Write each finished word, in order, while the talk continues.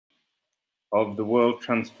of the world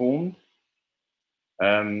transformed.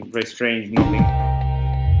 Very strange, nothing.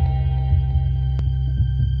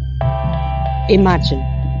 Imagine,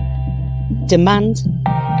 demand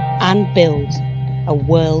and build a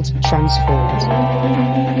world transformed.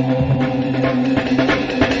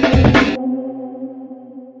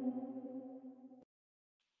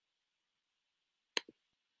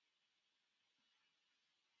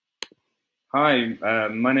 Hi,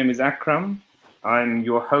 my name is Akram. I'm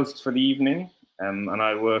your host for the evening, and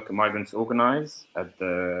I work at Migrants Organised as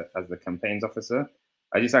the campaigns officer.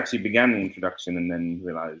 I just actually began the introduction and then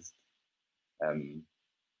realised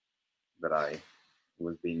that I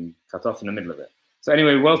was being cut off in the middle of it. So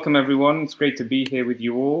anyway, welcome everyone. It's great to be here with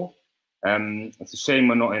you all. It's a shame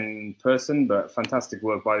we're not in person, but fantastic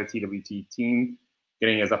work by the TWT team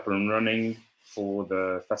getting us up and running for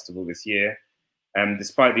the festival this year.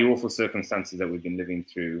 Despite the awful circumstances that we've been living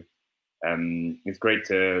through, it's great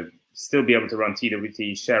to still be able to run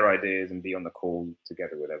TWT, share ideas, and be on the call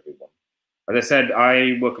together with everyone. As I said,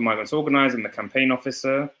 I work at Migrants Organised. I'm the campaign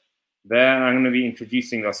officer there, and I'm going to be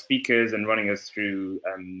introducing our speakers and running us through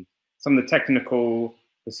some of the technical,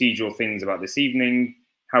 procedural things about this evening,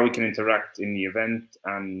 how we can interact in the event,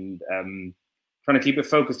 and trying to keep it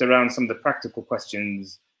focused around some of the practical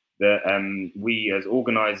questions that we as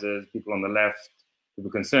organisers, people on the left, people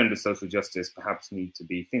concerned with social justice perhaps need to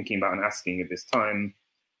be thinking about and asking at this time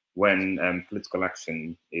when political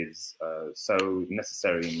action is so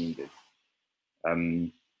necessary and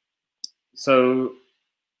needed.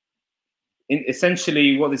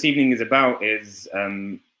 Essentially what this evening is about is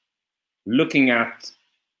looking at,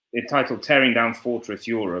 entitled Tearing Down Fortress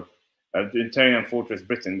Europe, Tearing Down Fortress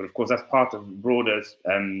Britain, but of course that's part of broader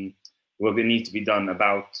work that needs to be done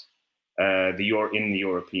about in the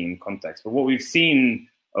European context. But what we've seen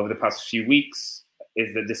over the past few weeks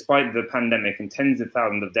is that despite the pandemic and tens of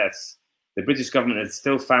thousands of deaths, the British government has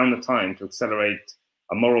still found the time to accelerate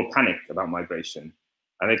a moral panic about migration.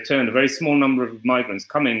 And they've turned a very small number of migrants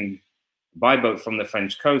coming by boat from the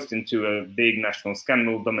French coast into a big national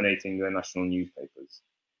scandal dominating the national newspapers.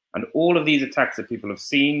 And all of these attacks that people have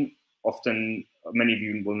seen, often many of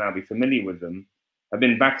you will now be familiar with them, have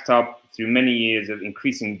been backed up through many years of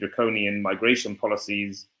increasing draconian migration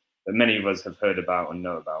policies that many of us have heard about and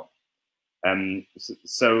know about.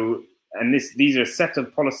 These are a set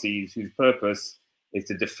of policies whose purpose is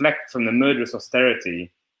to deflect from the murderous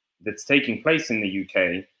austerity that's taking place in the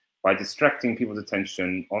UK by distracting people's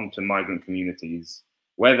attention onto migrant communities,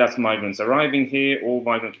 whether that's migrants arriving here or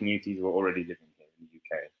migrant communities who are already living here in the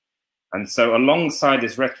UK. And so alongside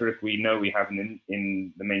this rhetoric we know we have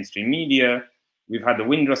in the mainstream media, we've had the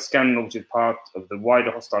Windrush scandal, which is part of the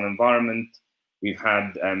wider hostile environment. We've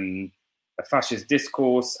had a fascist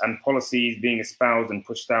discourse and policies being espoused and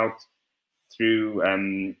pushed out through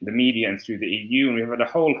the media and through the EU. And we've had a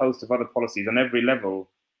whole host of other policies on every level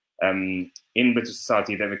in British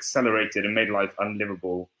society that have accelerated and made life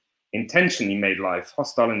unlivable, intentionally made life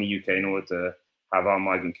hostile in the UK in order to have our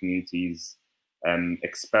migrant communities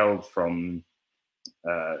expelled from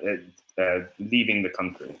leaving the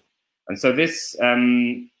country. And so this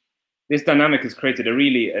dynamic has created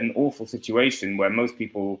an awful situation where most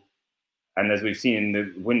people, and as we've seen in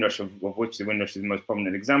the Windrush, of which the Windrush is the most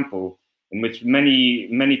prominent example, in which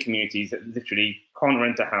many communities that literally can't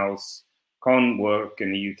rent a house, can't work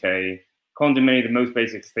in the UK, can't do many of the most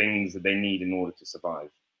basic things that they need in order to survive.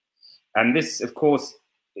 And this, of course,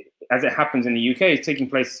 as it happens in the UK, is taking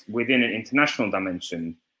place within an international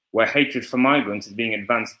dimension, where hatred for migrants is being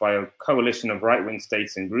advanced by a coalition of right-wing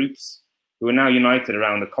states and groups who are now united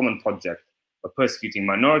around a common project of persecuting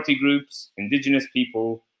minority groups, indigenous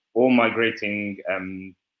people, or migrating,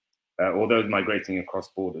 or those migrating across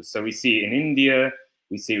borders. So we see it in India,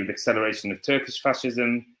 we see it with acceleration of Turkish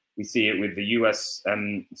fascism, we see it with the US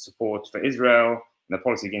support for Israel and the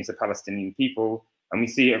policy against the Palestinian people, and we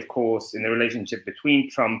see it, of course, in the relationship between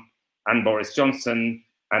Trump and Boris Johnson,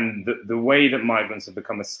 and the way that migrants have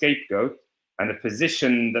become a scapegoat and the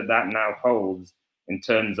position that that now holds in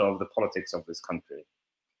terms of the politics of this country.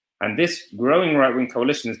 And this growing right-wing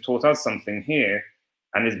coalition has taught us something here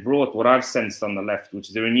and has brought what I've sensed on the left, which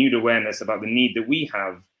is a renewed awareness about the need that we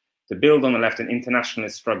have to build on the left an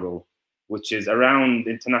internationalist struggle, which is around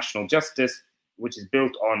international justice, which is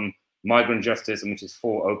built on migrant justice and which is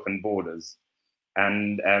for open borders.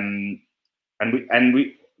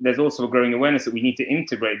 There's also a growing awareness that we need to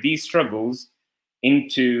integrate these struggles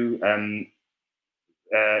into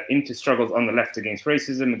struggles on the left against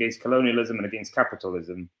racism, against colonialism, and against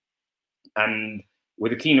capitalism, and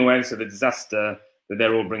with a keen awareness of the disaster that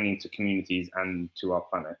they're all bringing to communities and to our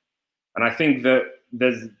planet. And I think that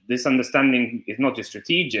this understanding is not just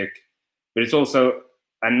strategic, but it's also,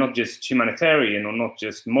 and not just humanitarian or not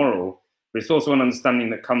just moral, but it's also an understanding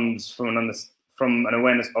that comes from an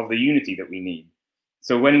awareness of the unity that we need.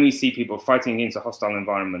 So when we see people fighting against a hostile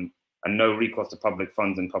environment and no recourse to public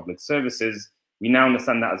funds and public services, we now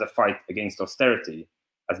understand that as a fight against austerity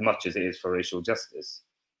as much as it is for racial justice.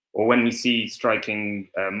 Or when we see striking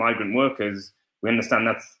migrant workers, we understand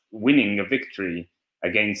that's winning a victory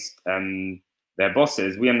against their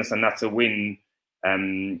bosses. We understand that's a win,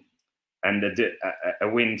 and a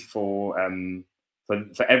win for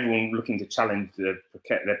everyone looking to challenge the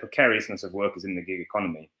precariousness of workers in the gig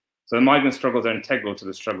economy. So the migrant struggles are integral to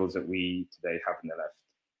the struggles that we today have in the left.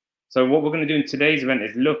 So what we're going to do in today's event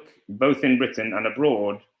is look both in Britain and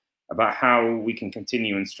abroad about how we can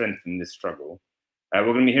continue and strengthen this struggle. We're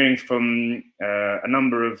going to be hearing from a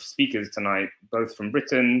number of speakers tonight, both from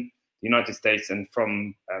Britain, the United States, and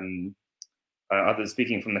from others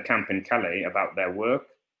speaking from the camp in Calais about their work.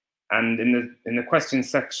 And in the questions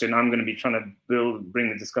section, I'm going to be trying to bring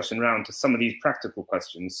the discussion around to some of these practical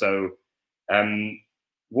questions. So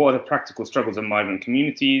what are the practical struggles of migrant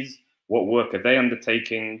communities? What work are they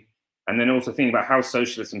undertaking? And then also thinking about how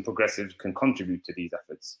socialists and progressives can contribute to these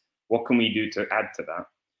efforts. What can we do to add to that?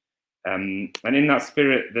 And in that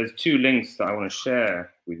spirit, there's two links that I want to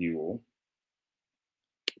share with you all.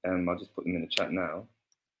 I'll just put them in the chat now.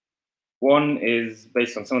 One is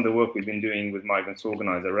based on some of the work we've been doing with Migrants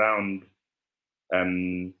Organised around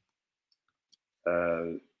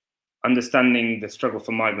understanding the struggle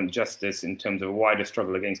for migrant justice in terms of a wider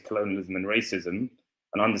struggle against colonialism and racism,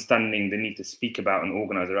 and understanding the need to speak about and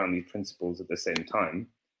organise around these principles at the same time.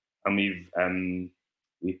 And we've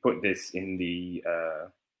put this in the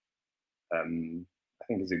I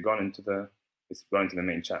think it's gone into the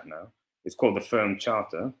main chat now. It's called the Firm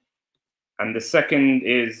Charter. And the second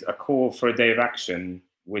is a call for a day of action,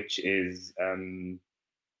 which is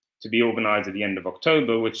to be organised at the end of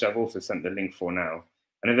October, which I've also sent the link for now.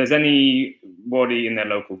 And if there's anybody in their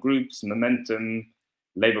local groups, Momentum,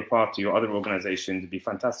 Labour Party or other organisations, it'd be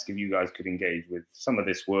fantastic if you guys could engage with some of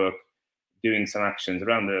this work, doing some actions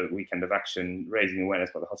around the weekend of action, raising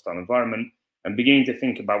awareness about the hostile environment, and beginning to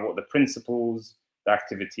think about what the principles, the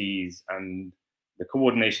activities, and the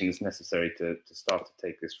coordination is necessary to start to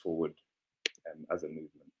take this forward as a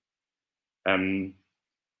movement. And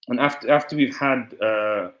after we've had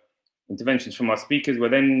interventions from our speakers, we're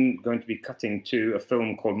then going to be cutting to a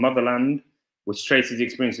film called Motherland, which traces the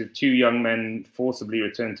experience of two young men forcibly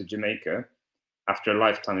returned to Jamaica after a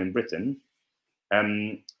lifetime in Britain,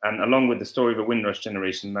 and along with the story of a Windrush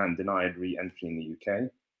generation man denied re-entry in the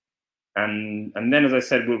UK. And then, as I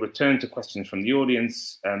said, we'll return to questions from the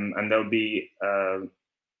audience, and there'll be a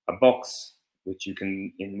box which you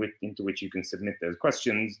can into which you can submit those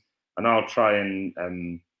questions, and I'll try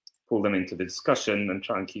and pull them into the discussion and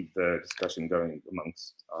try and keep the discussion going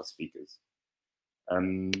amongst our speakers.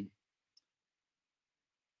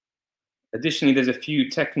 Additionally, there's a few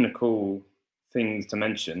technical things to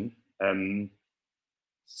mention.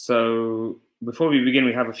 So before we begin,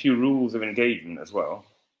 we have a few rules of engagement as well.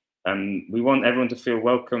 We want everyone to feel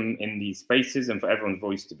welcome in these spaces and for everyone's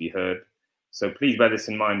voice to be heard. So please bear this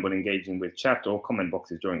in mind when engaging with chat or comment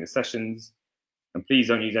boxes during the sessions. And please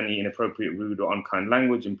don't use any inappropriate, rude or unkind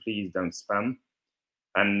language, and please don't spam.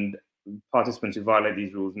 And participants who violate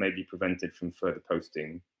these rules may be prevented from further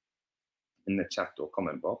posting in the chat or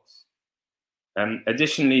comment box.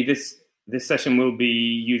 Additionally, this session will be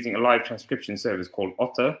using a live transcription service called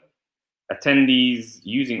Otter. Attendees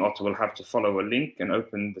using Otter will have to follow a link and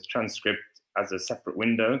open the transcript as a separate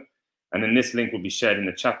window. And then this link will be shared in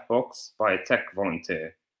the chat box by a tech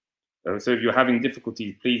volunteer. So if you're having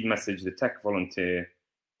difficulties, please message the tech volunteer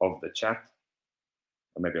of the chat.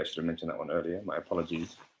 Or maybe I should have mentioned that one earlier, my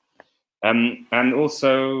apologies. And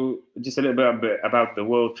also just a little bit about the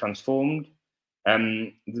World Transformed.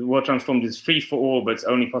 The World Transformed is free for all, but it's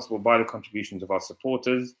only possible by the contributions of our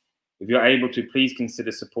supporters. If you're able to, please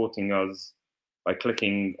consider supporting us by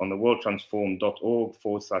clicking on the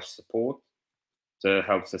worldtransformed.org/support to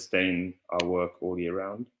help sustain our work all year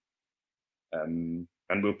round. And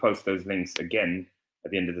we'll post those links again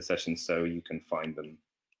at the end of the session so you can find them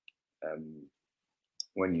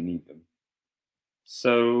when you need them.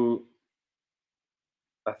 So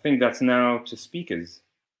I think that's now to speakers.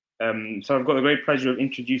 So I've got the great pleasure of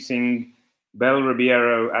introducing Belle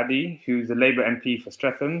Ribeiro-Addy, who's a Labour MP for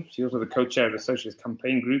Streatham. She's also the co-chair of the Socialist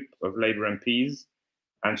Campaign Group of Labour MPs,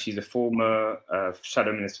 and she's a former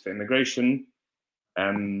Shadow Minister for Immigration.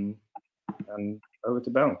 And over to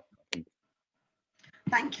Belle.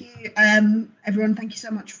 Thank you, everyone. Thank you so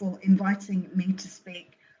much for inviting me to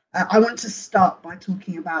speak. I want to start by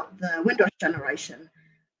talking about the Windrush generation.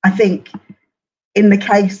 I think in their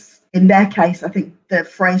case, I think the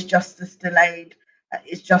phrase "justice delayed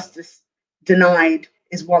is justice denied"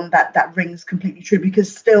 is one that rings completely true,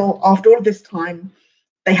 because still, after all of this time,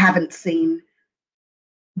 they haven't seen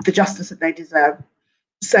the justice that they deserve.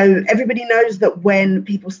 So everybody knows that when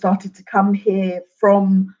people started to come here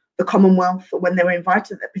from the Commonwealth, or when they were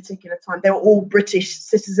invited at that particular time, they were all British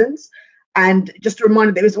citizens. And just a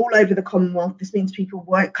reminder, it was all over the Commonwealth. This means people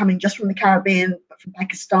weren't coming just from the Caribbean, but from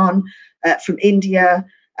Pakistan, from India,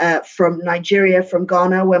 from Nigeria, from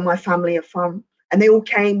Ghana, where my family are from. And they all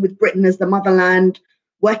came with Britain as the motherland,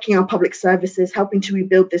 working on public services, helping to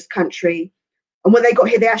rebuild this country. And when they got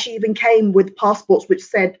here, they actually even came with passports which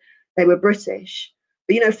said they were British.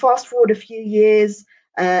 But, you know, fast forward a few years,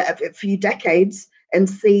 a few decades, and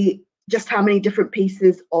see just how many different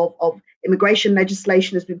pieces of immigration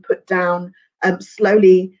legislation has been put down,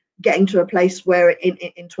 slowly getting to a place where in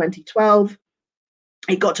 2012,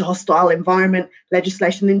 it got to hostile environment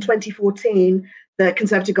legislation. In 2014, the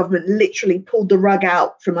Conservative government literally pulled the rug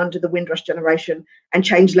out from under the Windrush generation and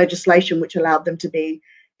changed legislation which allowed them to be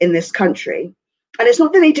in this country. And it's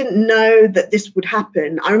not that they didn't know that this would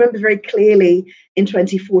happen. I remember very clearly in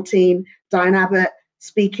 2014, Diane Abbott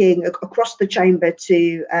speaking across the chamber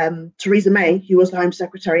to Theresa May, who was the Home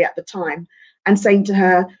Secretary at the time, and saying to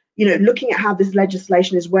her, you know, looking at how this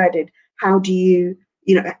legislation is worded, how do you,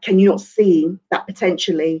 can you not see that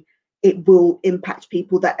potentially it will impact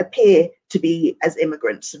people that appear to be as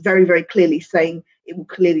immigrants? Very, very clearly saying it will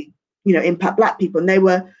clearly, impact Black people. And they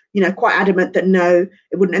were, quite adamant that no,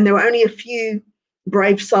 it wouldn't. And there were only a few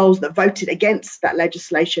brave souls that voted against that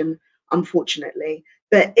legislation, unfortunately.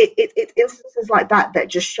 But it's instances like that that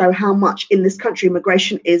just show how much in this country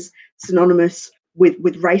immigration is synonymous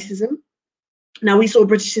with racism. Now, we saw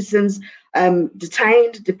British citizens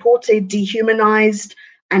detained, deported, dehumanized,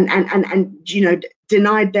 and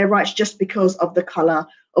denied their rights just because of the color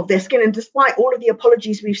of their skin. And despite all of the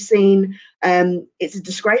apologies we've seen, it's a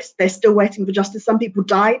disgrace. They're still waiting for justice. Some people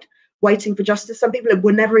died waiting for justice. Some people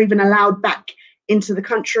were never even allowed back into the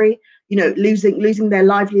country, losing their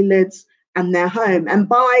livelihoods and their home. And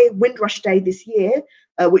by Windrush Day this year,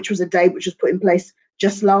 which was a day which was put in place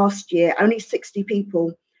just last year, only 60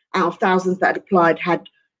 people out of thousands that had applied had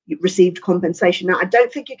received compensation. Now, I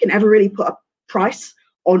don't think you can ever really put a price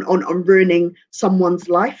on ruining someone's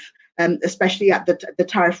life, especially at the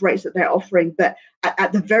tariff rates that they're offering. But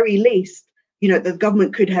at the very least, the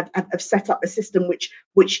government could have set up a system which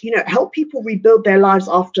help people rebuild their lives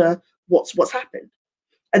after what's happened.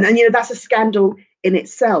 And then, that's a scandal in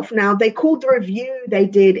itself. Now, they called the review they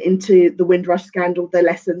did into the Windrush scandal the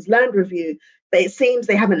Lessons Learned Review, but it seems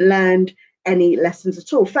they haven't learned any lessons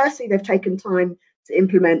at all. Firstly, they've taken time to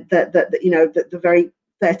implement the very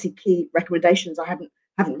 30 key recommendations. I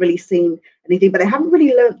haven't really seen anything, but they haven't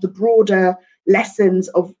really learned the broader lessons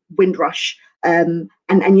of Windrush.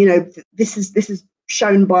 This is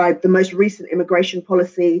shown by the most recent immigration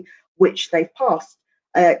policy which they've passed,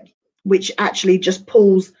 which actually just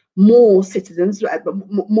pulls more citizens,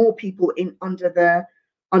 more people in under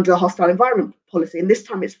the hostile environment policy. And this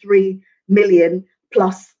time it's 3 million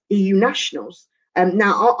plus EU nationals.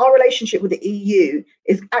 Now, our relationship with the EU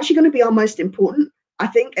is actually going to be our most important, I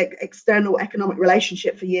think, external economic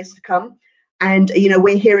relationship for years to come. And,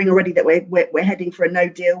 we're hearing already that we're heading for a no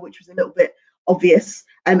deal, which was a little bit obvious.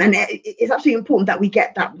 And it's absolutely important that we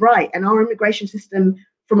get that right. And our immigration system,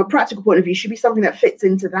 from a practical point of view, should be something that fits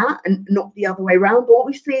into that and not the other way around. But what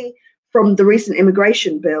we see from the recent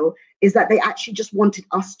immigration bill is that they actually just wanted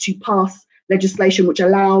us to pass legislation which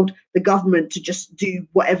allowed the government to just do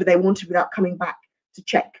whatever they wanted without coming back to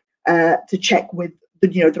check with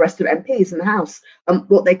the rest of MPs in the House,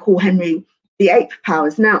 what they call Henry VIII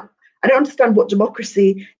powers. Now, I don't understand what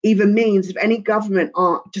democracy even means if any government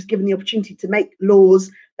are just given the opportunity to make laws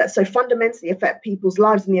that so fundamentally affect people's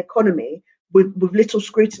lives and the economy with little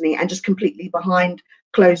scrutiny and just completely behind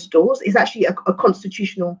closed doors. Is actually a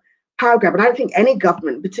constitutional power grab. And I don't think any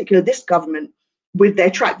government, particularly this government, with their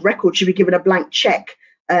track record, should be given a blank check,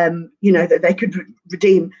 that they could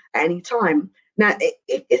redeem at any time. Now,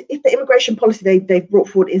 if the immigration policy they've brought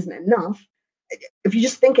forward isn't enough, if you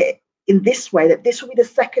just think it in this way, that this will be the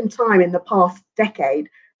second time in the past decade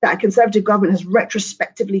that a Conservative government has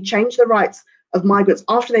retrospectively changed the rights of migrants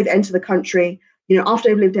after they've entered the country, after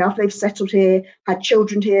they've lived here, after they've settled here, had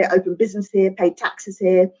children here, opened business here, paid taxes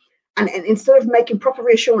here. And instead of making proper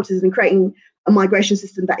reassurances and creating a migration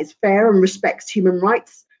system that is fair and respects human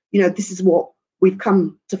rights, this is what we've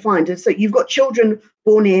come to find. And so you've got children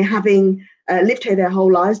born here having lived here their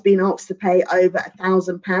whole lives, being asked to pay over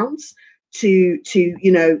 £1,000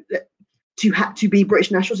 to be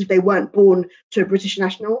British nationals if they weren't born to a British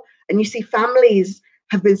national. And you see families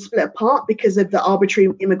have been split apart because of the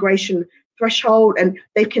arbitrary immigration threshold, and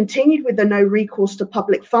they've continued with the no recourse to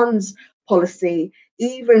public funds policy,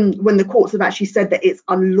 even when the courts have actually said that it's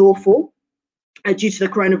unlawful due to the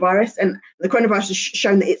coronavirus, and the coronavirus has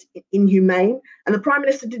shown that it's inhumane, and the Prime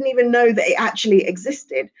Minister didn't even know that it actually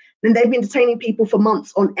existed. And they've been detaining people for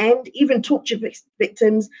months on end, even torture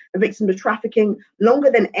victims and victims of trafficking, longer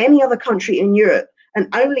than any other country in Europe, and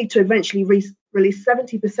only to eventually release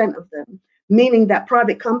 70% of them, meaning that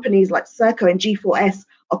private companies like Serco and G4S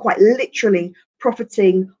are quite literally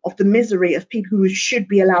profiting off the misery of people who should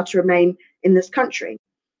be allowed to remain in this country.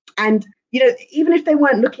 And even if they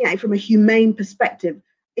weren't looking at it from a humane perspective,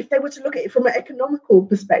 if they were to look at it from an economical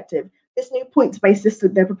perspective, this new points-based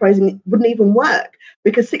system they're proposing wouldn't even work,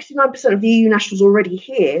 because 69% of the EU nationals already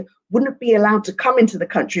here wouldn't be allowed to come into the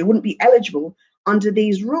country, wouldn't be eligible under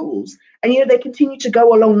these rules. And they continue to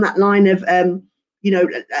go along that line of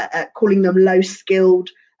calling them low-skilled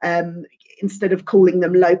instead of calling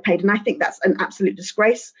them low-paid. And I think that's an absolute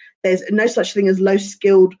disgrace. There's no such thing as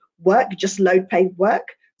low-skilled work, just low-paid work.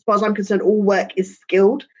 As far as I'm concerned, all work is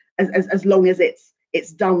skilled as long as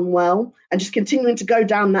it's done well. And just continuing to go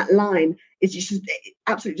down that line is just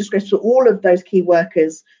absolutely disgraceful to all of those key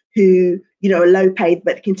workers who are low-paid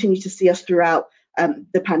but continue to see us throughout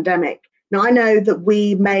the pandemic. Now, I know that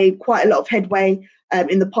we made quite a lot of headway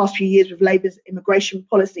in the past few years with Labour's immigration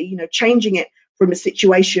policy, changing it from a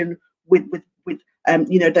situation with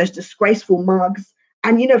those disgraceful mugs,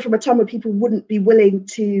 and from a time where people wouldn't be willing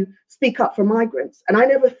to speak up for migrants. And I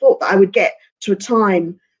never thought that I would get to a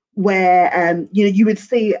time where you would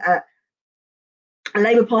see a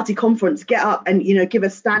Labour Party conference get up and give a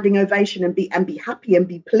standing ovation and be happy and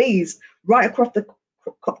be pleased right across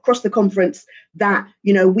the conference that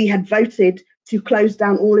we had voted to close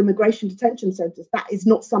down all immigration detention centres. That is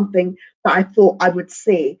not something that I thought I would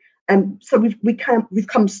see. And so we've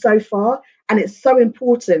come so far, and it's so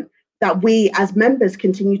important that we as members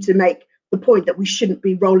continue to make the point that we shouldn't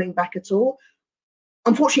be rolling back at all.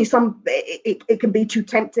 Unfortunately, it can be too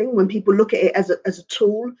tempting when people look at it as a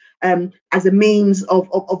tool, as a means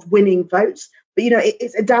of winning votes. But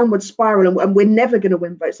it's a downward spiral, and we're never going to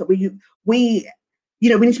win votes. So we need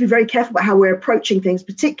to be very careful about how we're approaching things,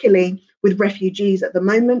 particularly with refugees at the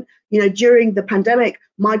moment. During the pandemic,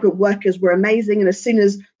 migrant workers were amazing, and as soon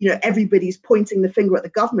as everybody's pointing the finger at the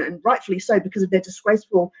government, and rightfully so because of their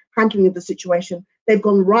disgraceful handling of the situation, they've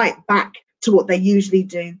gone right back to what they usually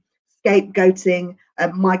do, scapegoating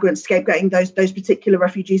migrants, scapegoating those particular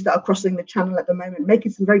refugees that are crossing the channel at the moment,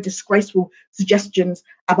 making some very disgraceful suggestions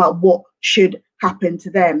about what should happen to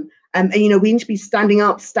them. And we need to be standing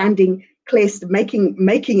clear,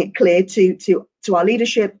 making it clear to our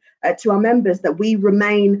leadership, to our members, that we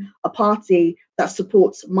remain a party that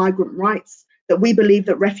supports migrant rights, that we believe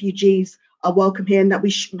that refugees are welcome here, and that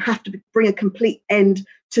we have to bring a complete end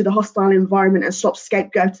to the hostile environment and stop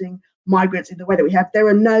scapegoating migrants in the way that we have. There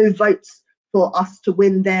are no votes for us to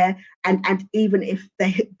win there, and even if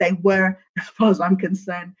they were, as far as I'm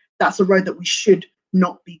concerned, that's a road that we should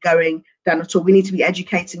not be going down at all. We need to be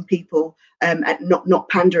educating people and not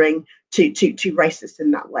pandering to racists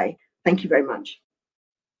in that way. Thank you very much.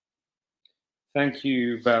 Thank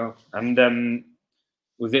you, Belle. And it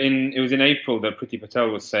was in April that Priti Patel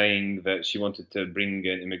was saying that she wanted to bring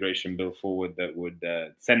an immigration bill forward that would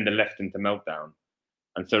send the left into meltdown.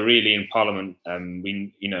 And so really in Parliament,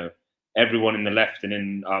 everyone in the left and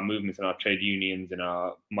in our movements and our trade unions and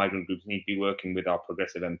our migrant groups need to be working with our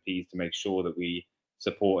progressive MPs to make sure that we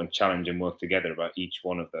support and challenge and work together about each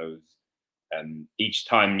one of those. Each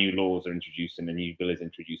time new laws are introduced and a new bill is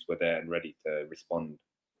introduced, we're there and ready to respond.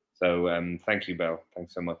 So thank you, Belle.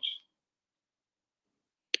 Thanks so much.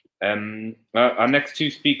 Our next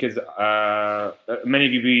two speakers, many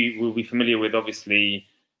of you will be familiar with, obviously,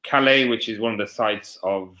 Calais, which is one of the sites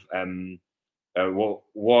of what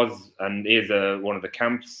was and is one of the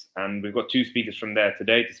camps. And we've got two speakers from there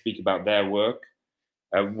today to speak about their work.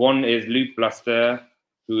 One is Loup Blaster,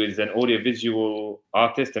 who is an audiovisual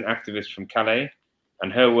artist and activist from Calais.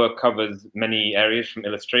 And her work covers many areas, from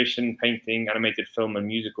illustration, painting, animated film and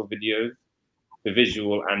musical videos to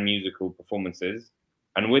visual and musical performances.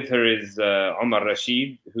 And with her is Omar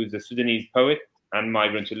Rashid, who's a Sudanese poet and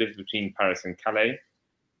migrant who lives between Paris and Calais.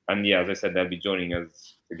 And yeah, as I said, they'll be joining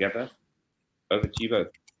us together. Over to you both.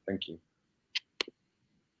 Thank you.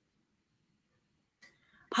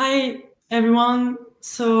 Hi, everyone.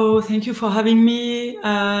 So thank you for having me.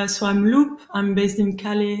 So I'm Loup. I'm based in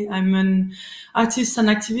Calais. I'm an artist and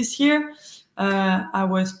activist here. I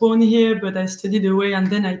was born here, but I studied away, and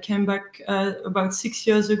then I came back about 6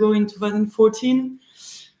 years ago in 2014.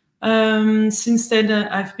 Since then,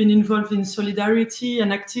 I've been involved in solidarity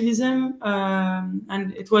and activism,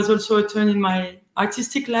 and it was also a turn in my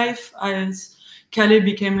artistic life as Calais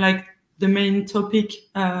became like the main topic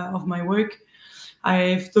of my work.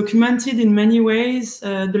 I've documented in many ways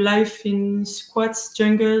the life in squats,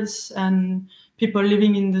 jungles, and people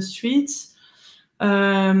living in the streets,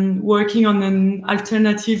 working on an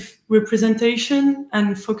alternative representation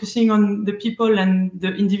and focusing on the people and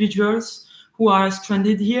the individuals who are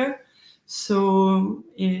stranded here. So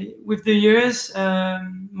with the years,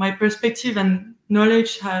 my perspective and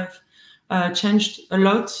knowledge have changed a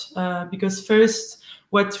lot, because first,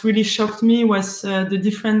 what really shocked me was the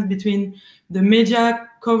difference between the media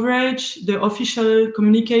coverage, the official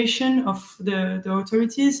communication of the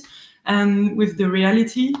authorities, and with the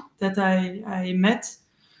reality that I met.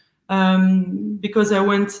 Because I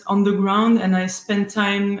went on the ground and I spent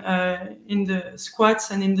time in the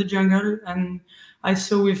squats and in the jungle, and I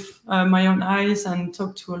saw with my own eyes and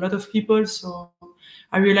talked to a lot of people. So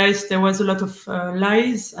I realized there was a lot of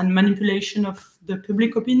lies and manipulation of the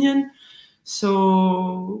public opinion.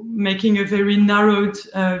 So making a very narrowed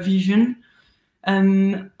vision.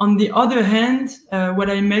 And on the other hand, what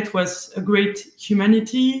I met was a great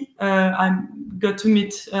humanity. I got to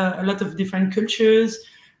meet a lot of different cultures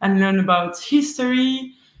and learn about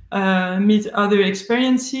history, meet other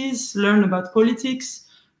experiences, learn about politics.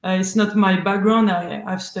 It's not my background.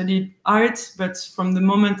 I've studied art, but from the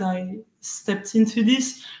moment I stepped into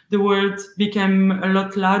this, the world became a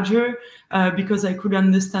lot larger because I could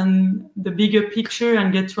understand the bigger picture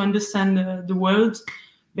and get to understand the world,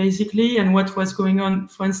 basically, and what was going on,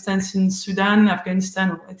 for instance, in Sudan,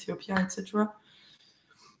 Afghanistan, or Ethiopia, etc.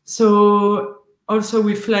 So also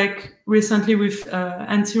with recently with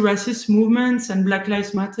anti-racist movements and Black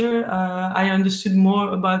Lives Matter, I understood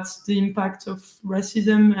more about the impact of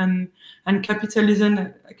racism and capitalism,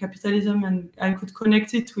 and I could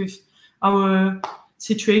connect it with our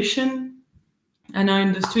situation. And I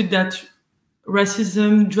understood that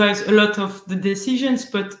racism drives a lot of the decisions,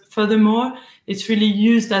 but furthermore, it's really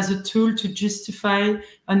used as a tool to justify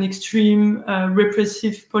an extreme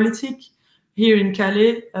repressive politic here in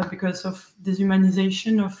Calais because of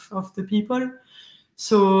dehumanization of the people.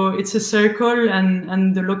 So it's a circle,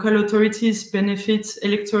 and the local authorities benefit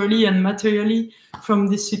electorally and materially from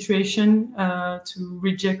this situation to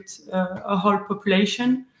reject a whole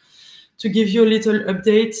population. To give you a little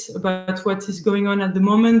update about what is going on at the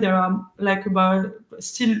moment, there are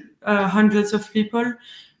still hundreds of people,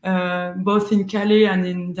 both in Calais and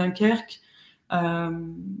in Dunkirk,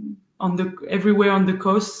 everywhere on the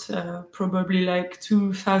coast, probably like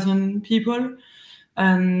 2,000 people.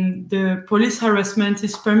 And the police harassment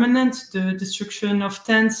is permanent. The destruction of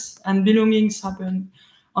tents and belongings happen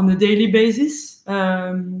on a daily basis.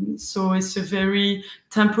 So it's a very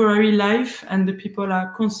temporary life, and the people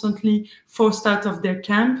are constantly forced out of their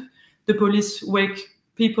camp. The police wake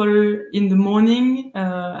people in the morning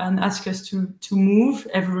and ask us to move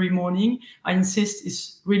every morning. I insist,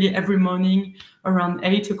 it's really every morning around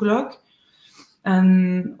 8 o'clock.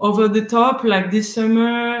 And over the top, like this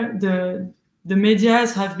summer, the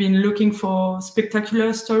medias have been looking for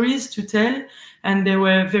spectacular stories to tell, and they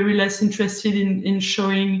were very less interested in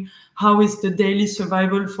showing how is the daily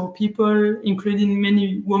survival for people, including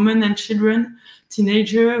many women and children,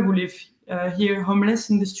 teenagers who live here homeless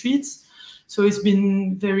in the streets. So it's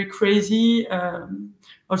been very crazy.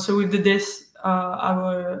 Also with the death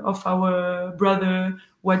of our brother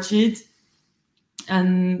Wajid.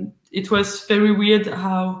 And it was very weird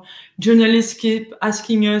how journalists keep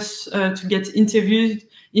asking us to get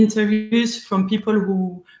interviews from people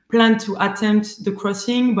who plan to attempt the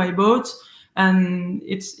crossing by boat, and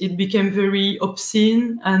it became very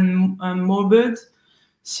obscene and morbid.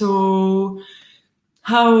 So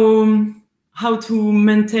how to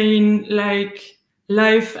maintain like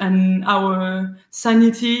life and our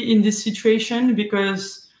sanity in this situation,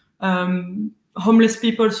 because homeless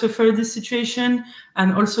people suffer this situation,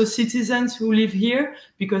 and also citizens who live here,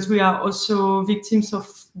 because we are also victims of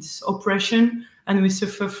this oppression and we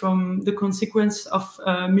suffer from the consequence of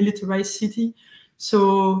a militarized city.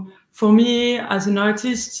 So for me as an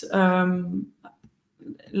artist,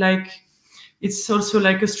 it's also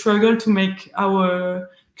like a struggle to make our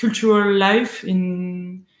cultural life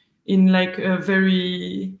in like a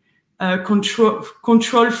very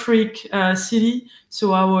control freak city.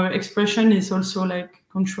 So our expression is also like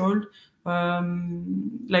controlled,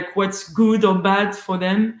 like what's good or bad for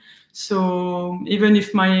them. So even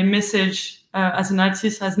if my message as an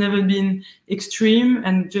artist has never been extreme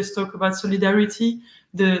and just talk about solidarity.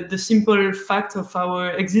 The simple fact of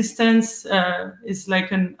our existence is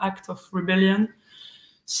like an act of rebellion.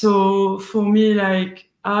 So for me, like,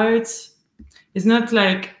 art is not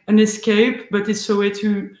like an escape, but it's a way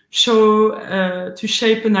to show, to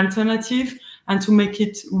shape an alternative and to make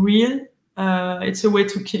it real. It's a way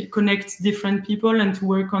to connect different people and to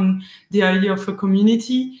work on the idea of a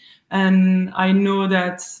community. And I know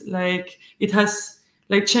that, like, it has,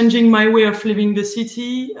 like, changing my way of living the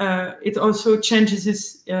city. It also changes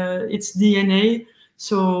its DNA.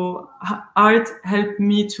 So art helped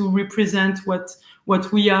me to represent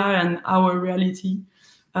what we are and our reality,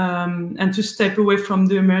 and to step away from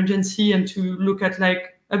the emergency and to look at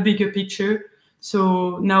like a bigger picture.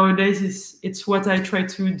 So nowadays it's what I try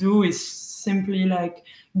to do is simply like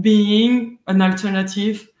being an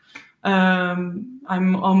alternative. I've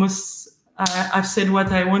said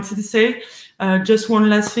what I wanted to say. Just one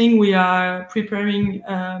last thing, we are preparing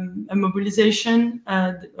a mobilization,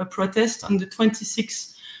 a protest on the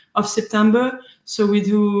 26th of September. So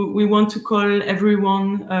we want to call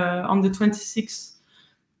everyone on the 26th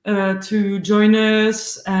to join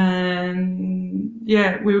us, and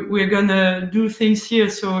yeah, we're gonna do things here.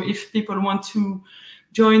 So if people want to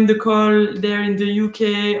join the call there in the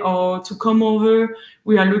UK or to come over,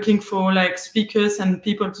 we are looking for like speakers and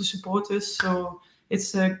people to support us. So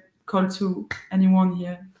it's a call to anyone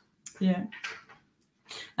here. Yeah.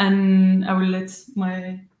 And I will let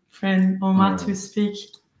my friend Omar to speak.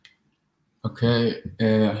 Okay.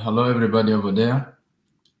 Hello, everybody over there.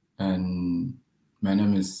 And my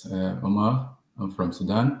name is Omar. I'm from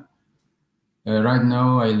Sudan. Right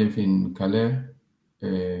now, I live in Calais,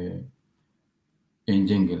 in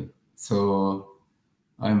Jingle. So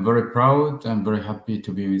I'm very proud. I'm very happy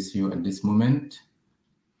to be with you at this moment.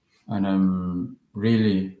 And I'm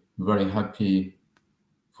really very happy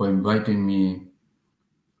for inviting me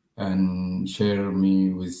and share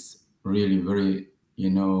me with really very,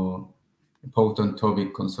 important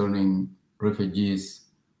topic concerning refugees.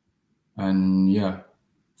 And yeah,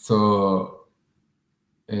 so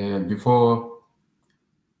before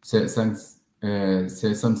say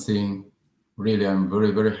something, really I'm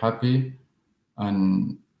very, very happy,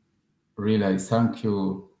 and really I thank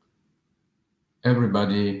you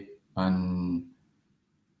everybody. And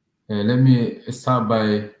let me start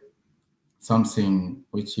by something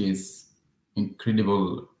which is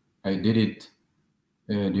incredible. I did it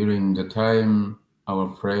during the time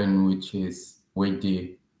our friend, which is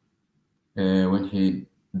Windrush, when he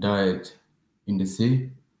died in the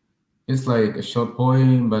sea. It's like a short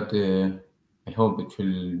poem, but I hope it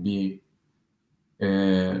will be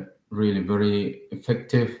really very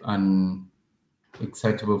effective and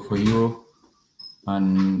excitable for you.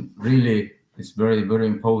 And really, it's very, very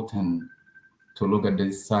important to look at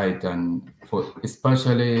this side, and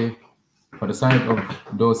especially for the side of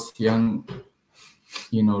those young,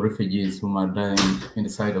 refugees who are dying in the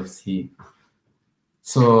side of sea.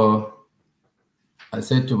 So I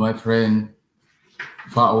said to my friend,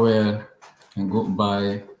 farewell and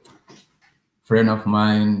goodbye, friend of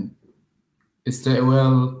mine, stay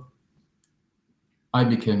well. I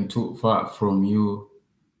became too far from you.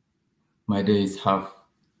 My days have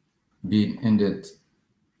been ended,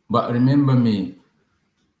 but remember me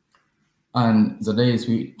and the days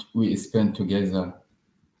we spent together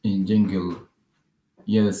in Jingle.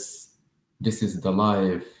 Yes, this is the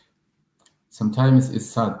life. Sometimes it's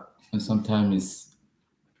sad and sometimes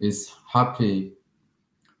it's happy.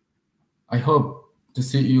 I hope to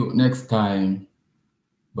see you next time,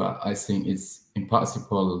 but I think it's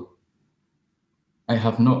impossible. I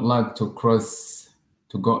have not luck to cross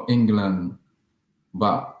to go England,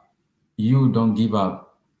 but you don't give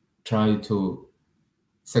up. Try to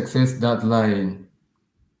success that line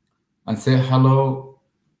and say hello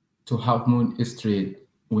to Half Moon Street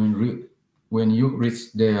when you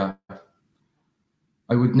reach there.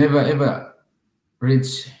 I would never ever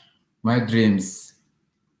reach my dreams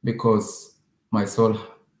because my soul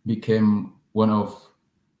became one of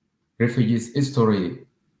refugees' history,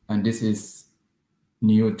 and this is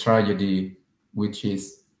new tragedy which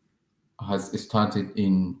has started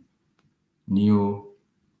in new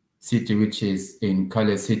city, which is in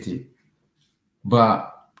Calais City.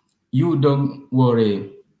 But you don't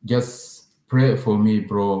worry, just pray for me,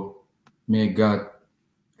 bro. May God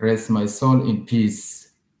rest my soul in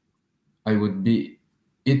peace. It would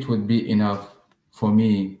be enough for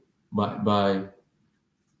me. But by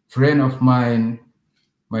friend of mine,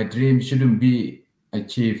 my dream shouldn't be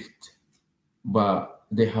achieved, but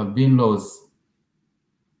they have been lost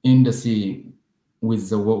in the sea with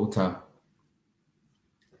the water.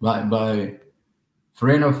 by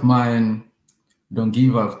friend of mine, don't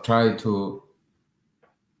give up, try to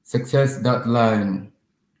success that line,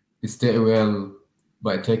 stay well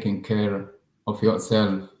by taking care of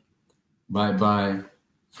yourself. Bye,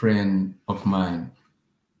 friend of mine.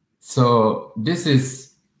 So this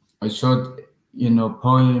is a short,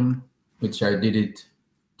 poem which I did it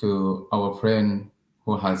to our friend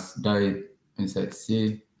who has died inside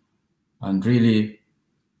sea, and really,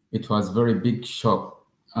 it was very big shock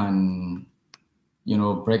and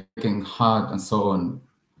breaking heart and so on.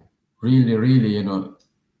 Really,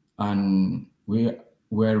 and we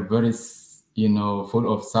were very,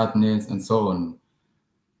 full of sadness and so on.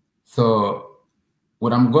 So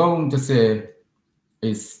what I'm going to say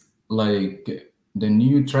is like the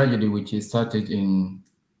new tragedy which is started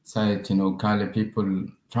inside, Cali people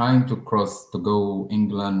trying to cross to go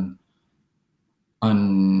England,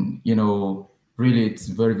 and really it's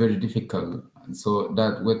very, very difficult. And so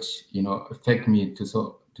that which affect me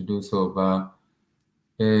to do so, but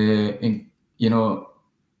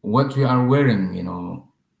what we are wearing,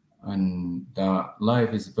 and the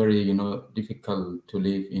life is very difficult to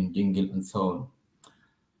live in jungle and so on.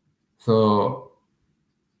 So,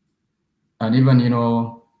 and even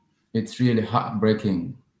it's really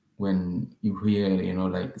heartbreaking when you hear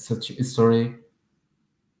like such a story.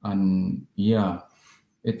 And yeah,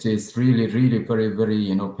 it is really, really very, very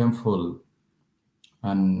painful.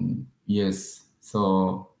 And yes,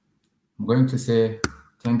 so I'm going to say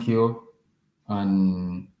thank you,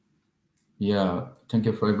 and yeah, thank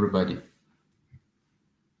you for everybody.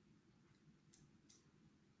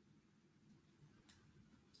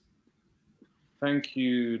 Thank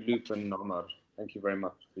you, Loup and Omar. Thank you very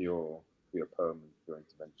much for your poem and your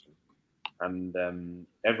intervention. And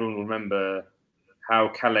everyone will remember how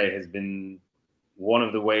Calais has been one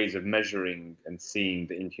of the ways of measuring and seeing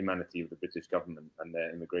the inhumanity of the British government and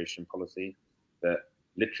their immigration policy. That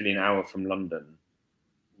literally an hour from London,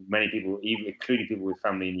 many people, even including people with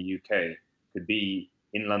family in the UK, could be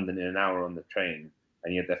in London in an hour on the train,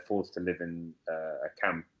 and yet they're forced to live in a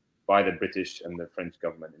camp by the British and the French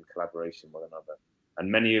government in collaboration with one another.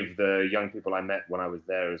 And many of the young people I met when I was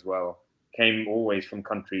there as well came always from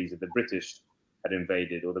countries that the British had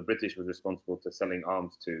invaded, or the British was responsible for selling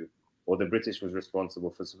arms to, or the British was responsible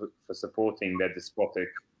for supporting their despotic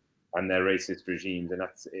and their racist regimes. And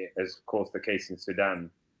that's, of course, the case in Sudan,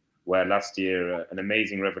 where last year an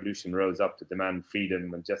amazing revolution rose up to demand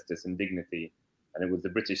freedom and justice and dignity. And it was the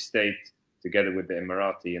British state, together with the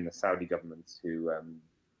Emirati and the Saudi governments, who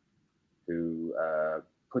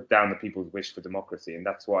put down the people's wish for democracy. And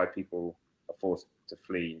that's why people are forced to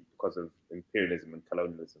flee, because of imperialism and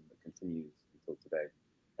colonialism that continues until today.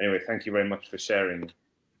 Anyway, thank you very much for sharing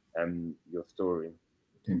your story.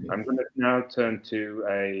 I'm going to now turn to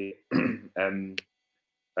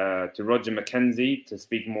to Roger McKenzie to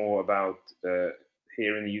speak more about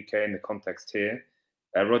here in the UK and the context here.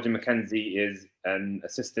 Roger McKenzie is an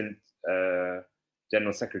assistant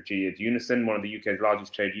General Secretary at Unison, one of the UK's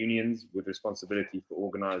largest trade unions, with responsibility for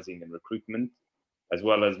organising and recruitment, as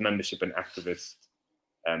well as membership and activist,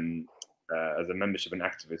 as a membership and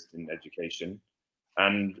activist in education.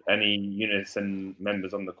 And any Unison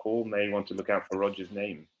members on the call may want to look out for Roger's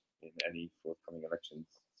name in any forthcoming elections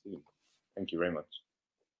soon. Thank you very much.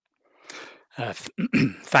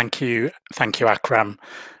 Thank you, Akram.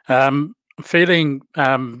 I'm feeling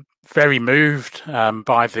very moved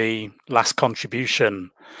by the last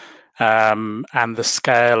contribution and the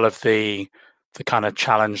scale of the kind of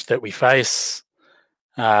challenge that we face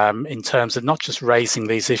in terms of not just raising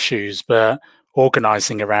these issues, but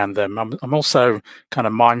organising around them. I'm also kind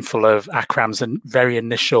of mindful of Akram's very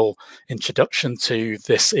initial introduction to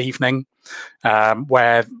this evening,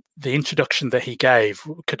 where the introduction that he gave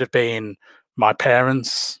could have been my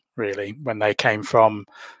parents, really, when they came from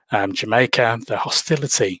Jamaica, the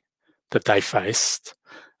hostility that they faced,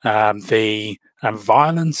 the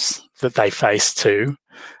violence that they faced too,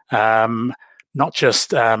 not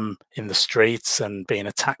just in the streets and being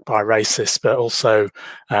attacked by racists, but also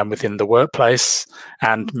within the workplace.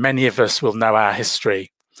 And many of us will know our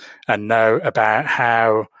history and know about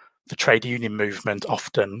how the trade union movement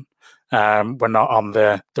often were not on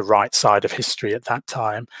the right side of history at that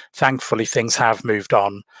time. Thankfully, things have moved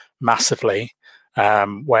on massively,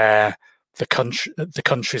 where the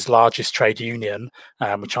country's largest trade union,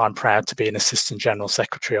 which I'm proud to be an assistant general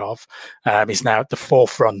secretary of, is now at the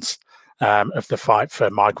forefront of the fight for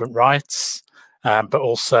migrant rights, but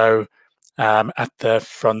also at the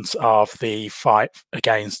front of the fight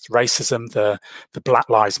against racism, the Black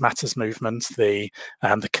Lives Matters movement, the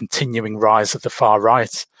continuing rise of the far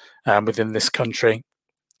right within this country.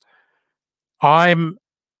 I'm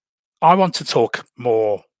I want to talk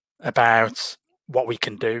more about what we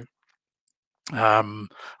can do. I'm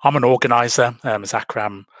an organizer, as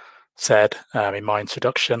Akram said in my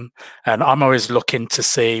introduction, and I'm always looking to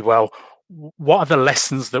see, well, what are the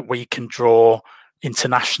lessons that we can draw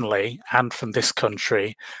internationally and from this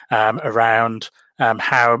country around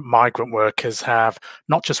how migrant workers have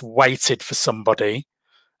not just waited for somebody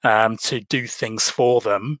to do things for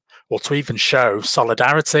them, or to even show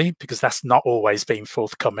solidarity, because that's not always been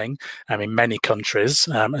forthcoming in many countries,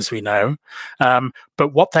 as we know,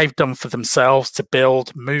 but what they've done for themselves to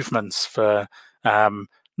build movements for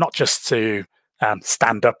not just to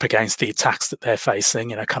stand up against the attacks that they're facing,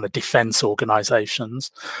 you know, kind of defense organizations,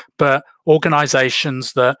 but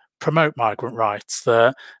organizations that promote migrant rights,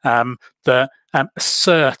 that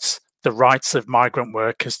assert the rights of migrant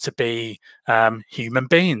workers to be human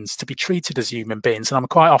beings, to be treated as human beings. And I'm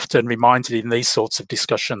quite often reminded in these sorts of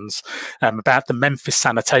discussions about the Memphis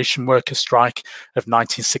sanitation workers strike of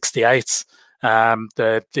 1968,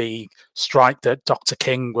 the strike that Dr.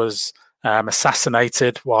 King was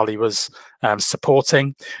assassinated while he was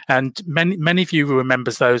supporting. And many of you will remember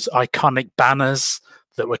those iconic banners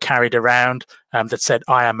that were carried around that said,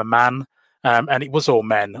 "I am a man." And it was all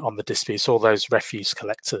men on the disputes, all those refuse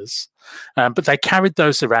collectors. But they carried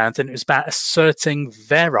those around, and it was about asserting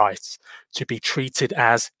their rights to be treated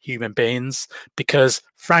as human beings, because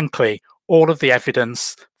frankly, all of the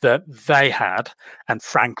evidence that they had, and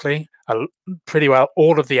frankly, pretty well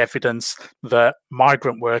all of the evidence that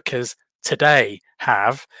migrant workers today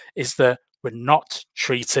have, is that we're not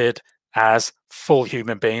treated as full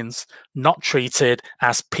human beings, not treated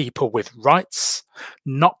as people with rights,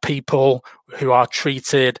 not people who are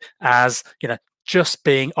treated as, you know, just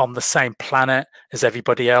being on the same planet as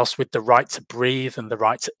everybody else, with the right to breathe and the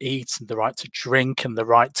right to eat and the right to drink and the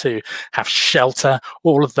right to have shelter,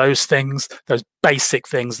 all of those things, those basic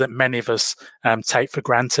things that many of us take for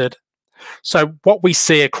granted. So what we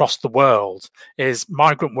see across the world is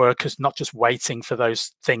migrant workers not just waiting for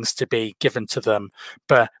those things to be given to them,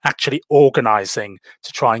 but actually organizing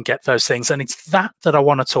to try and get those things. And it's that I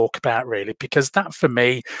want to talk about, really, because that for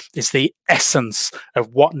me is the essence of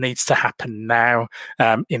what needs to happen now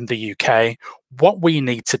in the UK. What we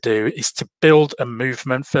need to do is to build a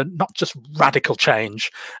movement for not just radical change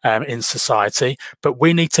in society, but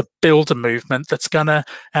we need to build a movement that's going to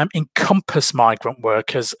encompass migrant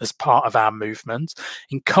workers as part of our movement,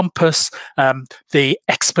 encompass the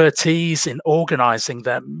expertise in organizing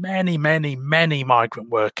that many migrant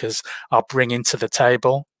workers are bringing to the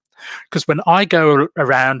table. Because when I go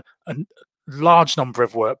around a large number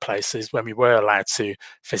of workplaces, when we were allowed to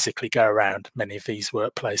physically go around many of these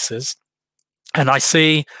workplaces, and I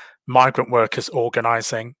see migrant workers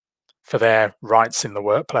organizing for their rights in the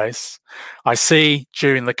workplace. I see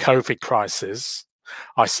during the COVID crisis,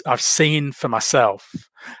 I've seen for myself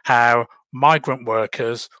how migrant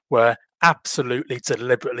workers were absolutely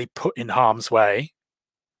deliberately put in harm's way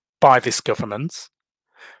by this government.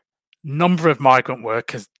 Number of migrant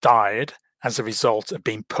workers died as a result of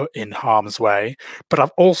being put in harm's way. But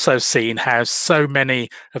I've also seen how so many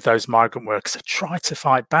of those migrant workers have tried to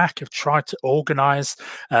fight back, have tried to organize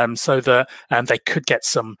so that they could get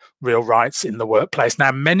some real rights in the workplace.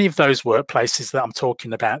 Now, many of those workplaces that I'm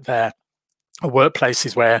talking about there are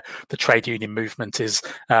workplaces where the trade union movement isn't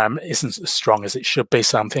as strong as it should be.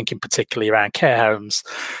 So I'm thinking particularly around care homes.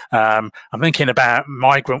 I'm thinking about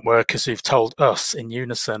migrant workers who've told us in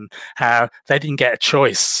Unison how they didn't get a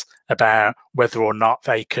choice about whether or not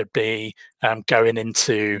they could be going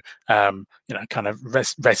into kind of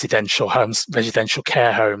residential homes, residential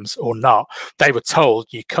care homes or not. They were told,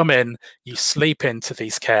 you come in, you sleep into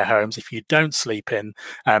these care homes. If you don't sleep in,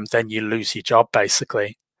 then you lose your job,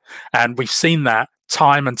 basically. And we've seen that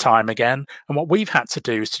time and time again. And what we've had to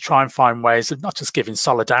do is to try and find ways of not just giving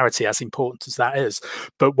solidarity, as important as that is,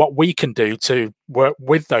 but what we can do to work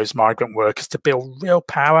with those migrant workers to build real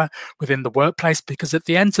power within the workplace. Because at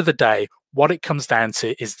the end of the day, what it comes down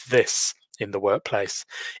to is this in the workplace.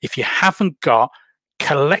 If you haven't got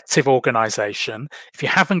collective organization, if you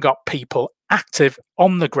haven't got people active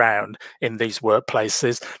on the ground in these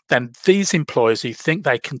workplaces, then these employers who think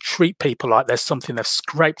they can treat people like there's something they've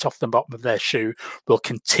scraped off the bottom of their shoe will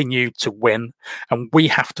continue to win. And we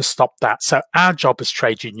have to stop that. So our job as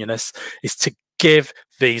trade unionists is to give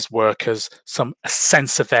these workers a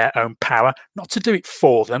sense of their own power, not to do it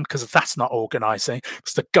for them, because that's not organising.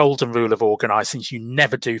 It's the golden rule of organising: you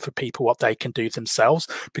never do for people what they can do themselves,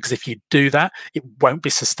 because if you do that, it won't be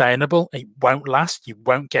sustainable, it won't last, you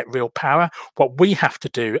won't get real power. What we have to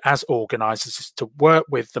do as organisers is to work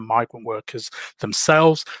with the migrant workers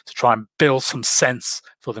themselves to try and build some sense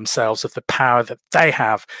for themselves of the power that they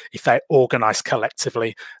have if they organise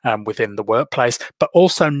collectively within the workplace, but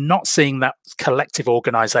also not seeing that collective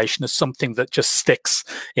organisation as something that just sticks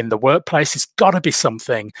in the workplace. It's got to be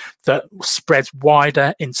something that spreads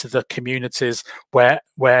wider into the communities where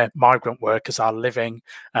migrant workers are living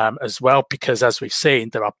as well, because as we've seen,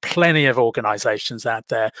 there are plenty of organisations out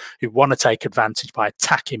there who want to take advantage by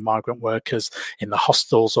attacking migrant workers in the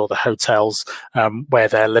hostels or the hotels where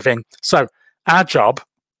they're living. So our job,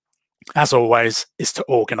 as always, is to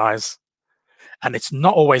organise. And it's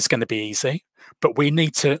not always going to be easy, but we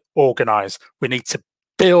need to organise. We need to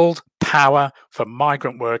build power for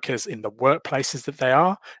migrant workers in the workplaces that they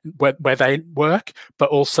are, where they work, but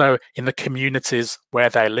also in the communities where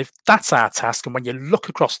they live. That's our task. And when you look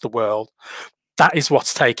across the world, that is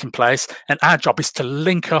what's taking place. And our job is to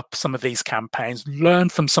link up some of these campaigns, learn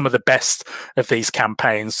from some of the best of these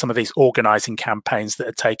campaigns, some of these organising campaigns that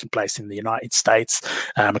are taking place in the United States,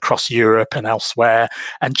 across Europe and elsewhere,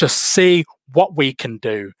 and just see what we can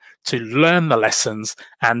do to learn the lessons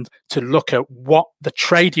and to look at what the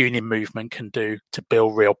trade union movement can do to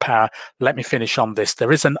build real power. Let me finish on this.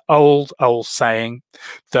 There is an old saying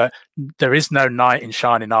that there is no knight in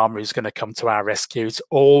shining armour who's going to come to our rescue. It's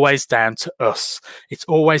always down to us. It's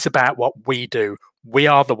always about what we do. We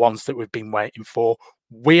are the ones that we've been waiting for.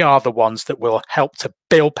 We are the ones that will help to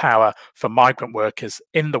build power for migrant workers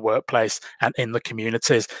in the workplace and in the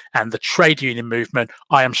communities. And the trade union movement,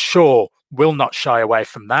 I am sure, will not shy away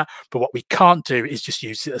from that. But what we can't do is just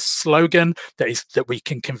use it as a slogan that we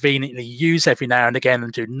can conveniently use every now and again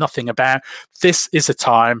and do nothing about. This is a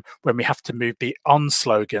time when we have to move beyond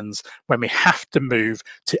slogans, when we have to move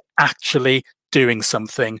to actually doing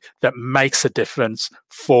something that makes a difference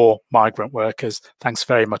for migrant workers. Thanks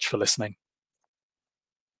very much for listening.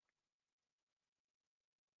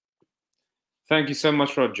 Thank you so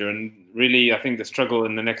much, Roger. And really, I think the struggle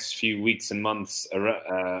in the next few weeks and months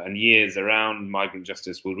and years around migrant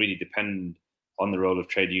justice will really depend on the role of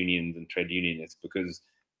trade unions and trade unionists, because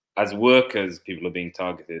as workers, people are being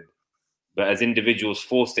targeted, but as individuals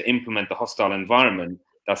forced to implement the hostile environment,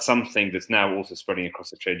 that's something that's now also spreading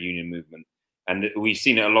across the trade union movement. And we've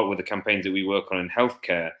seen it a lot with the campaigns that we work on in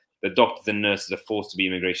healthcare. The doctors and nurses are forced to be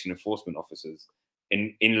immigration enforcement officers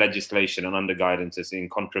in legislation and under guidance, in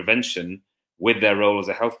contravention with their role as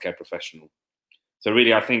a healthcare professional. So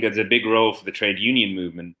really, I think there's a big role for the trade union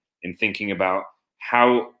movement in thinking about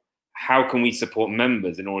how can we support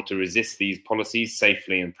members in order to resist these policies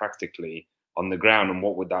safely and practically on the ground, and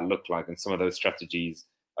what would that look like? And some of those strategies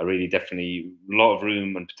are really definitely a lot of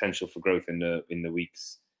room and potential for growth in the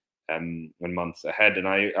weeks and months ahead. And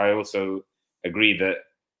I also agree that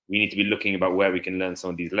we need to be looking about where we can learn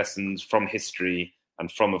some of these lessons from history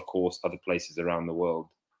and from, of course, other places around the world.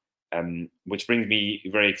 Which brings me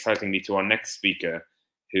very excitingly to our next speaker,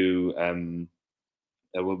 who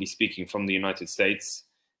will be speaking from the United States,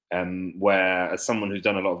 where, as someone who's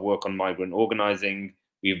done a lot of work on migrant organizing,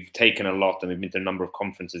 we've taken a lot and we've been to a number of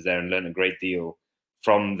conferences there and learned a great deal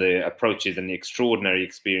from the approaches and the extraordinary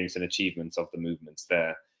experience and achievements of the movements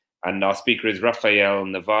there. And our speaker is Rafael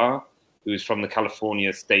Navar, who's from the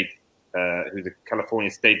California State, who's the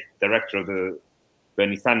California State Director of the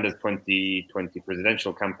Bernie Sanders 2020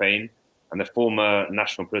 presidential campaign, and the former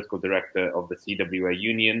national political director of the CWA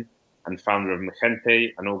Union and founder of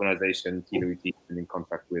McKenzie, an organization TWT has been in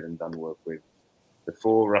contact with and done work with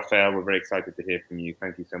before. Rafael, we're very excited to hear from you.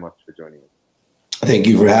 Thank you so much for joining us. Thank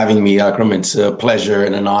you for having me, Akram. It's a pleasure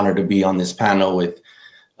and an honor to be on this panel with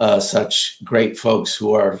such great folks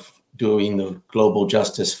who are doing the global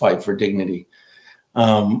justice fight for dignity.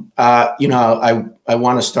 You know, I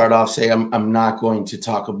want to start off saying I'm not going to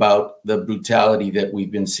talk about the brutality that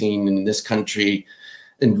we've been seeing in this country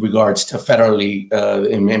in regards to federally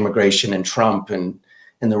immigration and Trump and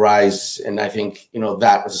the rise. And I think, you know,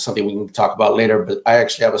 that was something we can talk about later. But I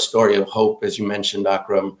actually have a story of hope, as you mentioned,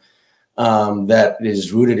 Akram, that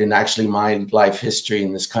is rooted in actually my life history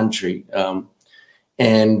in this country.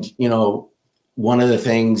 And, you know, one of the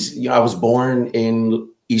things, you know, I was born in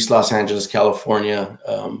East Los Angeles, California,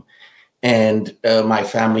 and my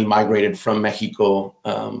family migrated from Mexico.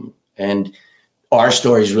 And our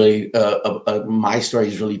story is really, my story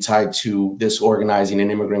is really tied to this organizing in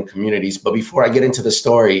immigrant communities. But before I get into the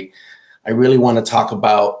story, I really want to talk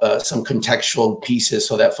about some contextual pieces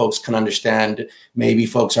so that folks can understand. Maybe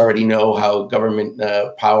folks already know how government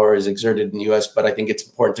power is exerted in the US, but I think it's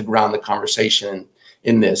important to ground the conversation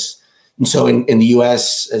in this. And so in the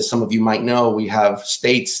US, as some of you might know, we have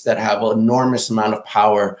states that have an enormous amount of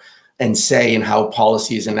power and say in how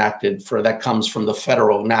policy is enacted that comes from the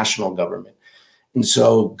federal national government. And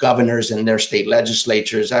so governors and their state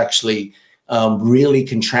legislatures actually really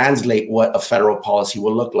can translate what a federal policy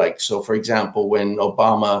will look like. So for example, when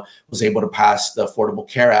Obama was able to pass the Affordable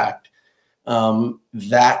Care Act,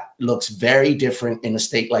 that looks very different in a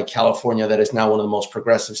state like California, that is now one of the most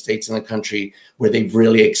progressive states in the country, where they've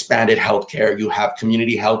really expanded healthcare. You have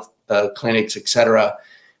community health clinics, et cetera,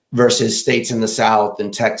 versus states in the South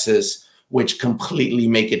and Texas, which completely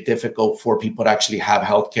make it difficult for people to actually have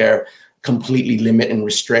healthcare, completely limit and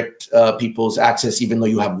restrict people's access. Even though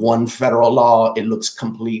you have one federal law, it looks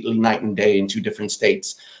completely night and day in two different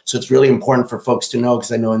states. So it's really important for folks to know,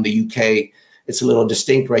 because I know in the UK, it's a little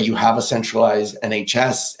distinct, right? You have a centralized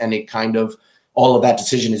NHS, and it kind of, all of that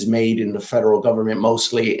decision is made in the federal government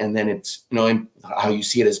mostly. And then it's, how you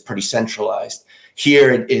see it is pretty centralized.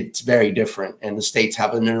 Here, it's very different, and the states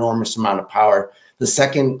have an enormous amount of power. The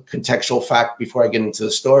second contextual fact before I get into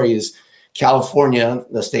the story is California,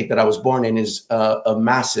 the state that I was born in, is a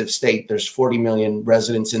massive state. There's 40 million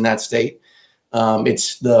residents in that state.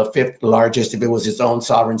 It's the 5th largest. If it was its own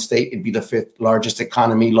sovereign state, it'd be the 5th largest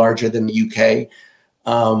economy, larger than the UK.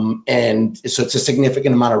 And so it's a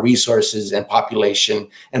significant amount of resources and population.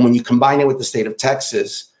 And when you combine it with the state of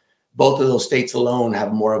Texas, both of those states alone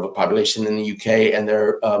have more of a population than the UK, and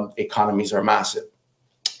their economies are massive.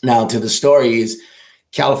 Now, to the story is,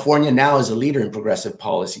 California now is a leader in progressive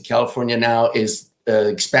policy. California now is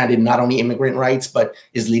expanded not only immigrant rights, but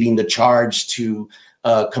is leading the charge to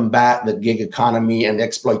combat the gig economy and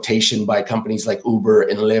exploitation by companies like Uber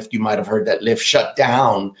and Lyft. You might have heard that Lyft shut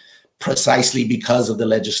down precisely because of the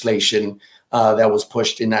legislation that was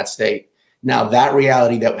pushed in that state. Now, that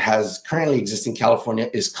reality that has currently exists in California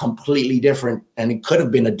is completely different, and it could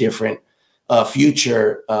have been a different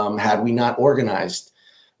future had we not organized.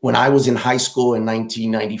 When I was in high school in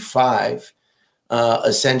 1995,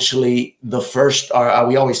 essentially the first,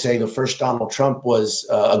 we always say the first Donald Trump was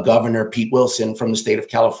a governor, Pete Wilson, from the state of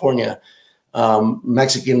California.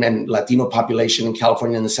 Mexican and Latino population in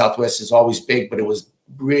California and the Southwest is always big, but it was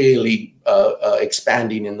really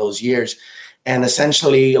expanding in those years. And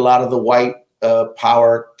essentially a lot of the white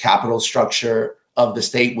power capital structure of the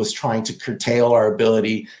state was trying to curtail our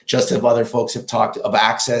ability, just as other folks have talked, of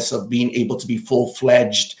access, of being able to be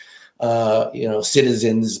full-fledged,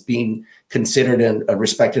 citizens, being considered and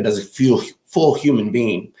respected as a full human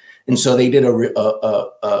being. And so they did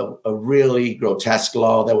a really grotesque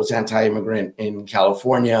law that was anti-immigrant in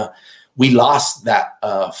California. We lost that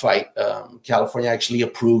fight. California actually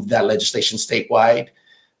approved that legislation statewide.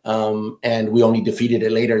 And we only defeated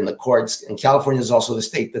it later in the courts. And California is also the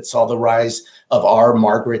state that saw the rise of our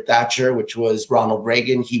Margaret Thatcher, which was Ronald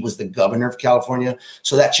Reagan. He was the governor of California.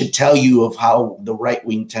 So that should tell you of how the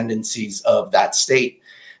right-wing tendencies of that state.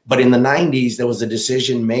 But in the 90s, there was a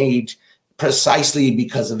decision made precisely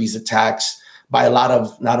because of these attacks by a lot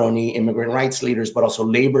of not only immigrant rights leaders, but also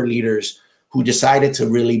labor leaders who decided to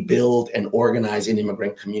really build and organize in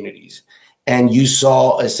immigrant communities. And you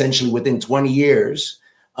saw essentially within 20 years,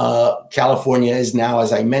 California is now,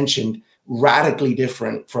 as I mentioned, radically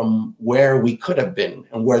different from where we could have been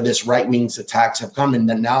and where this right-wing attacks have come and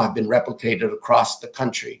that now have been replicated across the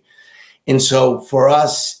country. And so for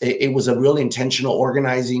us, it was a really intentional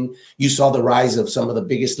organizing. You saw the rise of some of the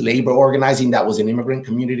biggest labor organizing that was in immigrant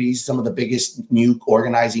communities, some of the biggest new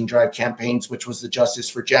organizing drive campaigns, which was the Justice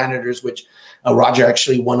for Janitors, which Roger,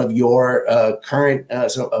 actually one of your current,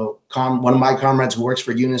 one of my comrades who works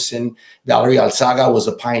for Unison, Valerie Alzaga, was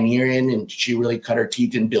a pioneer in, and she really cut her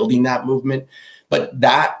teeth in building that movement. But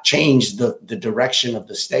that changed the direction of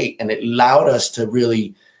the state, and it allowed us to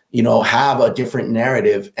really, have a different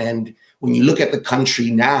narrative. And when you look at the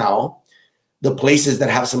country now, the places that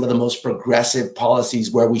have some of the most progressive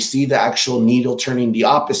policies, where we see the actual needle turning the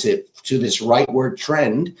opposite to this rightward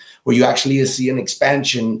trend, where you actually see an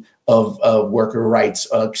expansion of worker rights,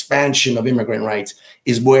 expansion of immigrant rights,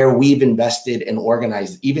 is where we've invested and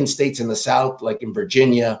organized. Even states in the South, like in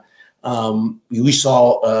Virginia, we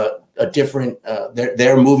saw a different,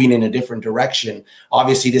 they're moving in a different direction.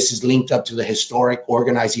 Obviously, this is linked up to the historic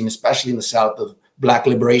organizing, especially in the South, of Black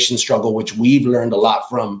liberation struggle, which we've learned a lot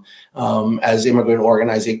from as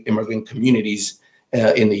organizing immigrant communities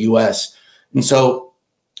in the US. And so,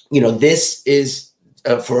 this is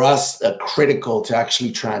for us critical to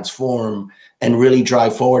actually transform and really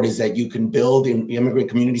drive forward is that you can build in immigrant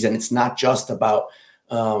communities, and it's not just about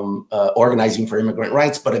organizing for immigrant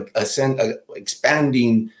rights, but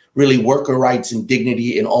expanding really worker rights and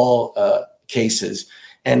dignity in all cases.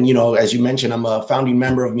 And, you know, as you mentioned, I'm a founding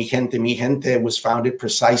member of Mi Gente. Mi Gente was founded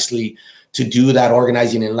precisely to do that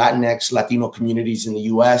organizing in Latinx, Latino communities in the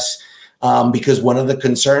US, because one of the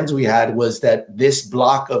concerns we had was that this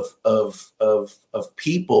block of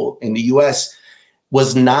people in the US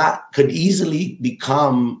could easily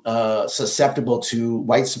become susceptible to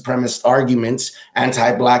white supremacist arguments.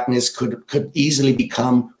 Anti-Blackness could easily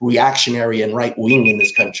become reactionary and right-wing in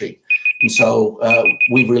this country. And so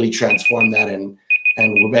we've really transformed that, and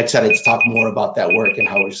we're excited to talk more about that work and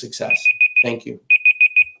how we're a success. Thank you.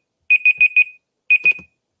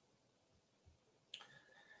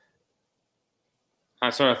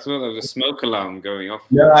 Sorry, I thought there was a smoke alarm going off.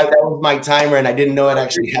 No, that was my timer, and I didn't know it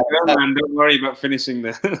actually happened. No, man, don't worry about finishing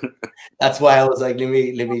the. That's why I was like, let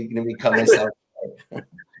me cut myself.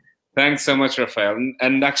 Thanks so much, Rafael.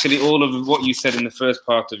 And actually, all of what you said in the first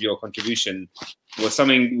part of your contribution was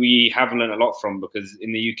something we have learned a lot from, because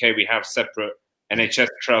in the UK we have separate NHS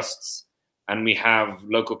trusts, and we have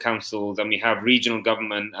local councils, and we have regional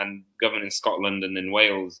government and government in Scotland and in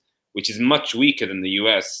Wales, which is much weaker than the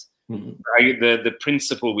US. Mm-hmm. The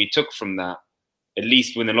principle we took from that, at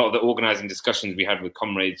least with a lot of the organizing discussions we had with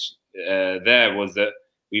comrades there, was that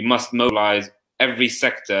we must mobilize every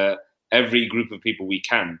sector, every group of people we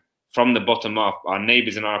can, from the bottom up, our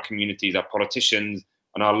neighbors in our communities, our politicians,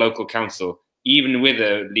 and our local council. Even with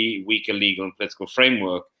a weaker legal and political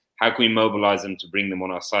framework, how can we mobilize them to bring them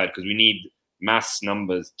on our side? Because we need mass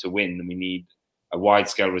numbers to win, and we need a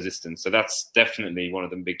wide-scale resistance. So that's definitely one of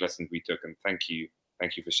the big lessons we took, and thank you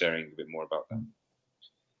for sharing a bit more about that.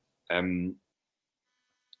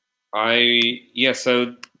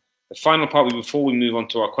 So the final part before we move on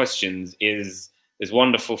to our questions is this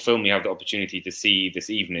wonderful film we have the opportunity to see this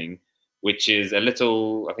evening, which is a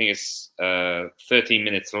little, I think it's 13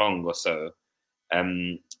 minutes long or so.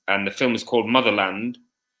 And the film is called Motherland,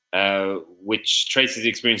 which traces the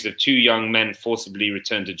experience of two young men forcibly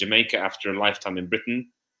returned to Jamaica after a lifetime in Britain.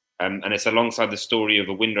 And it's alongside the story of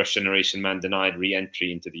a Windrush generation man denied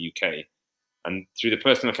re-entry into the UK. And through the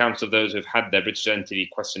personal accounts of those who have had their British identity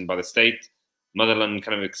questioned by the state, Motherland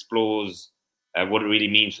kind of explores what it really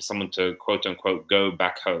means for someone to, quote unquote, go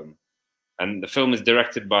back home. And the film is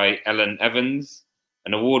directed by Ellen Evans,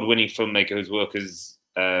 an award-winning filmmaker whose work is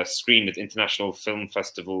screened at international film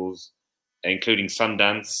festivals, including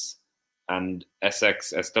Sundance and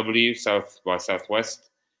SXSW, South by Southwest.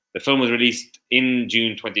 The film was released in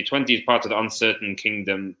June 2020 as part of the Uncertain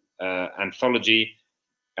Kingdom anthology,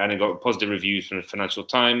 and it got positive reviews from the Financial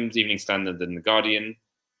Times, Evening Standard, and The Guardian.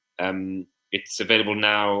 It's available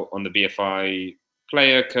now on the BFI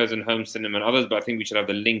Player, Curzon Home Cinema, and others, but I think we should have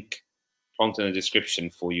the link plonked in the description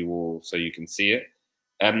for you all so you can see it.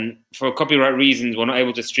 For copyright reasons, we're not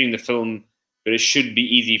able to stream the film, but it should be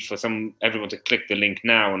easy for everyone to click the link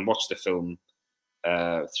now and watch the film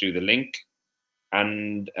through the link.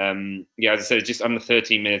 And as I said, it's just under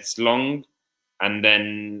 13 minutes long. And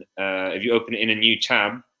then if you open it in a new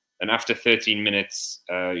tab, and after 13 minutes,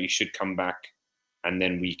 you should come back, and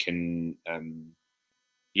then we can, then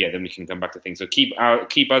we can come back to things. So keep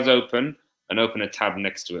us open and open a tab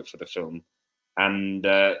next to it for the film. And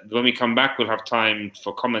when we come back, we'll have time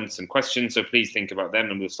for comments and questions. So please think about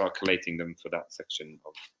them, and we'll start collating them for that section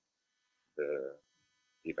of the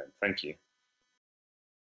event. Thank you.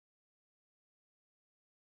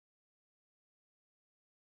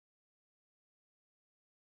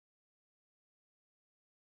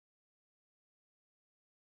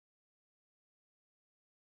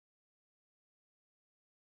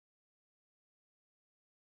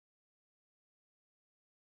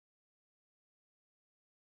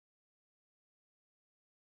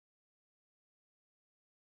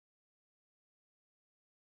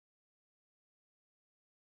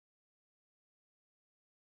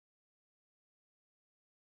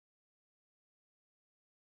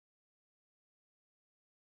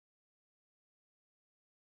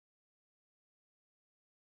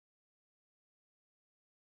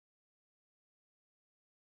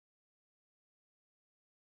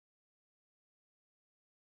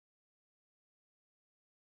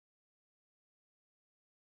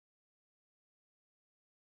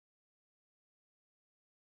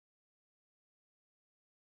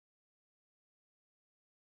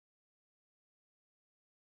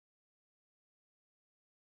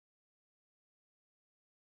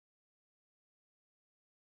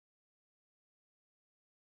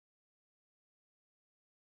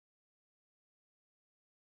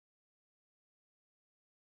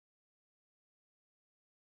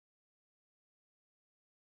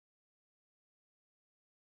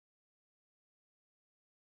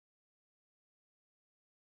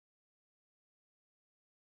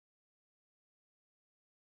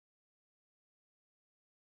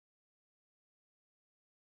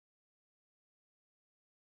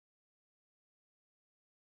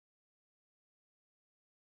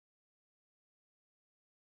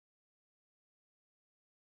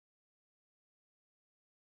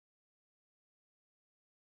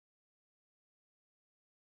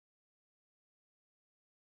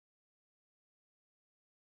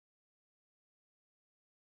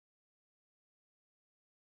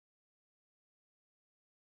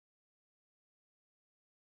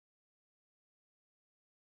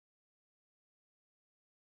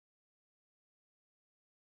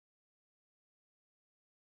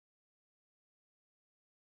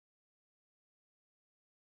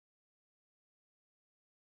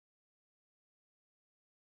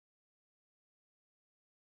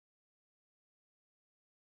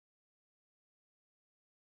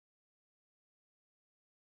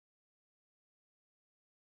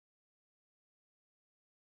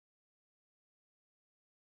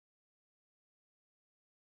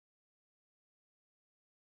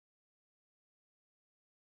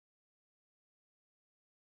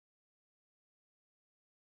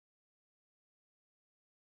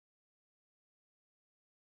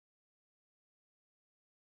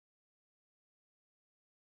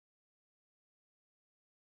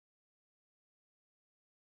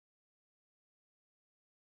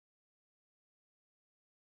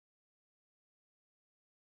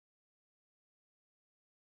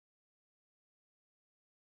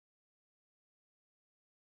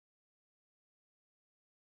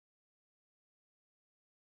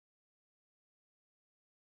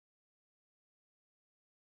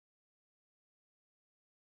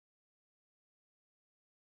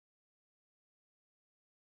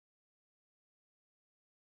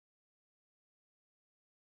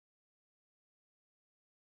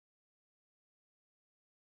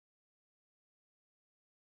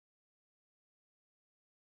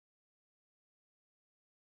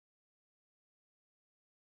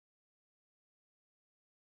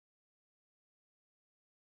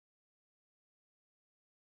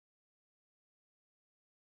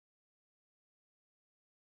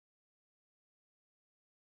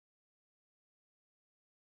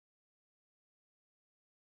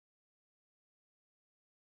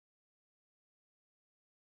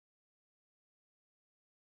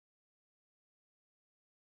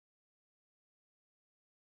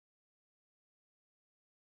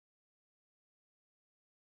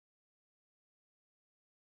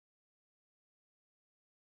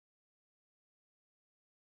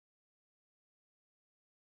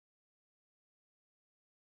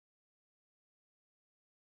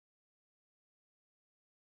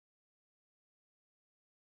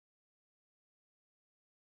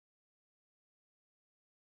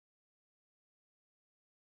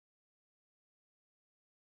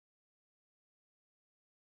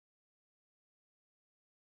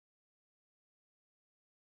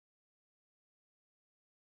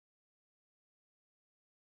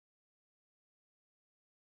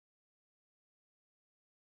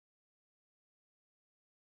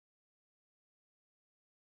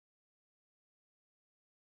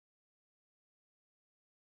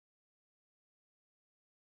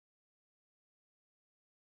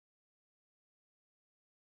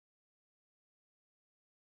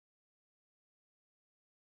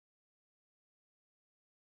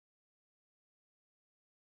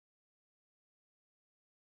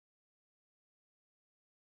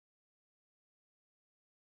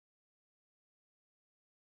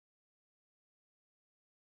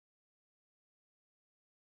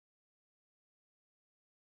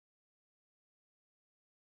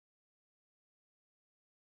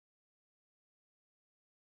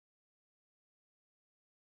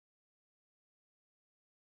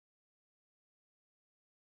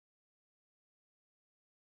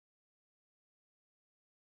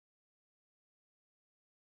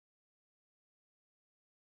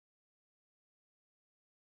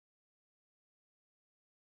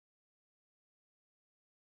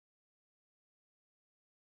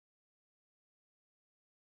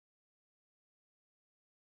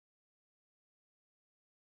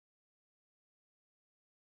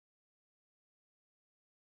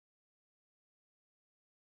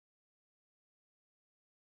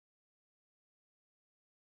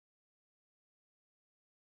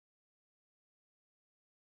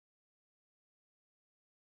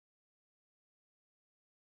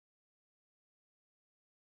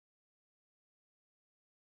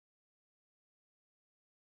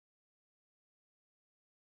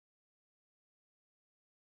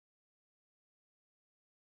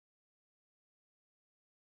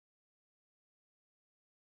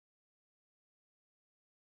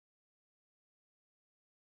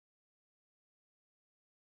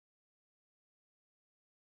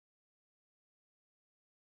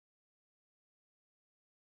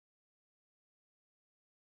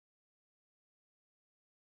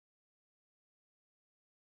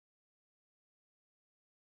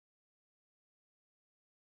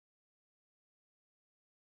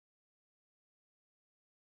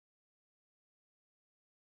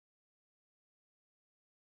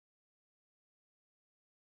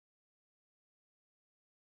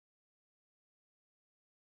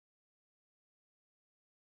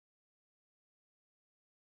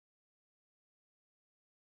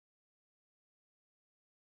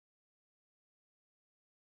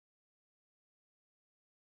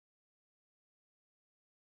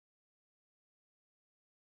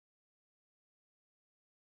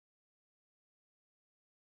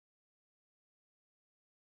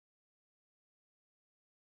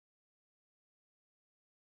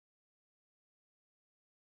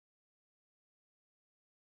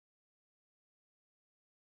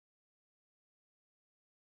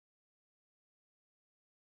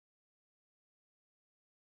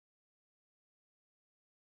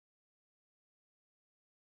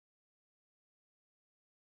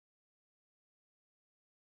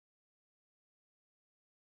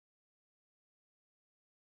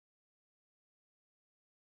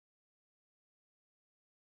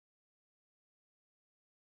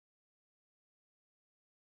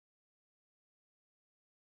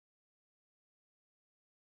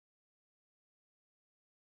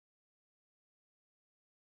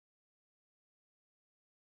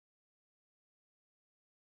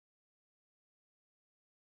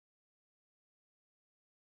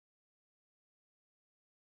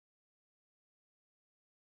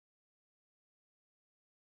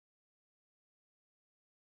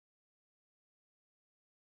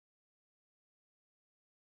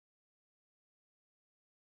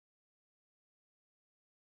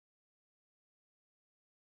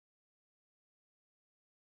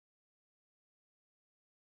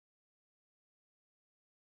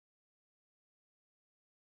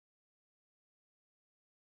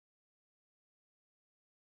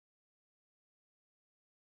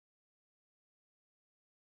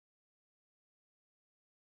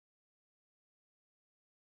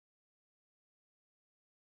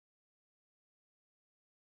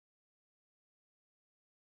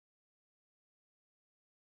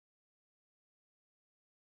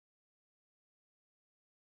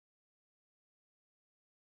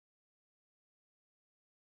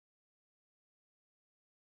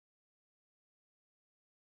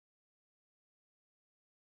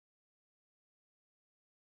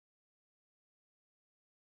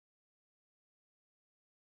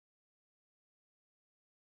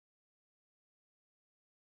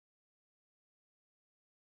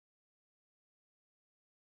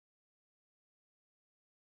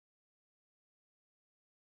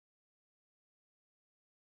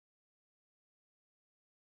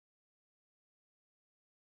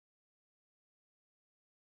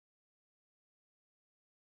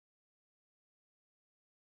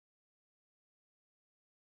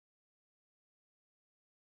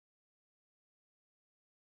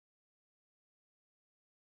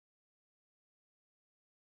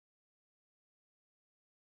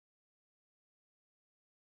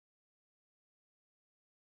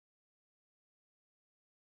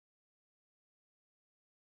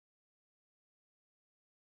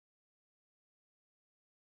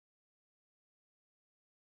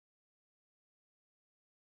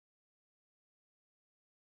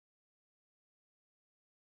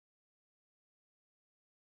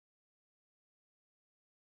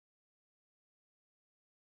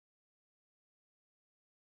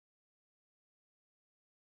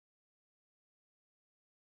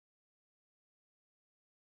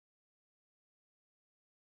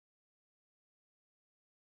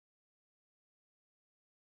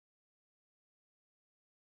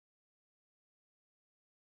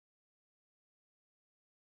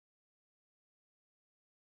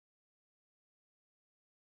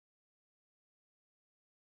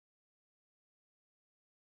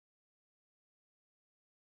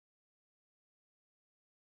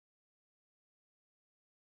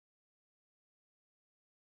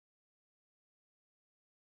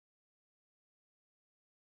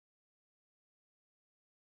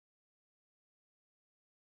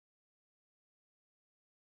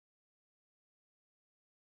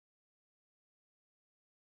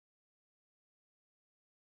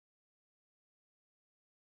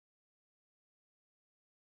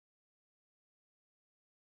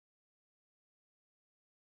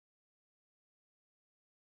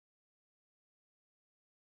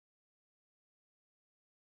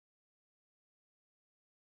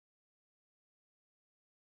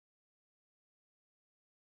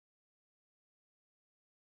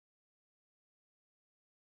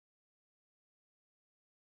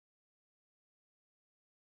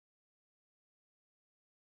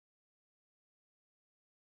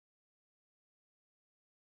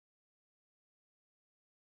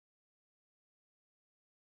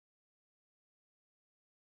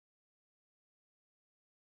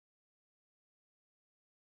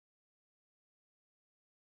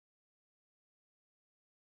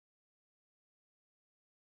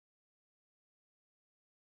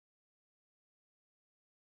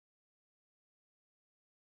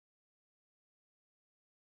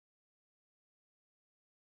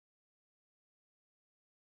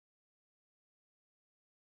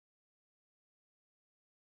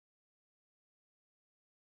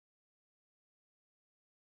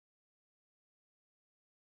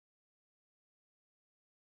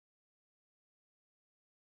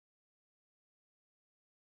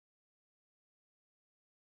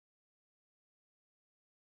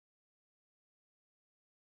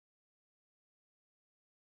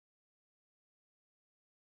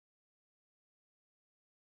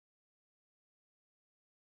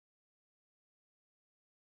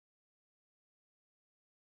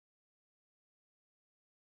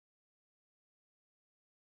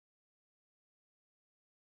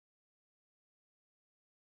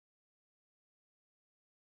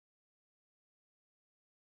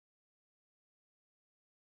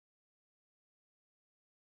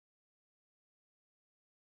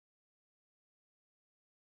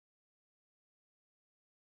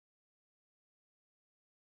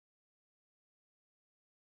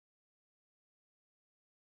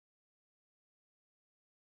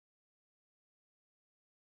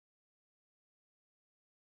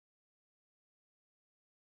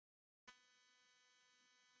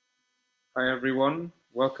 Hi everyone,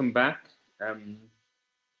 welcome back.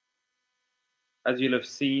 As you'll have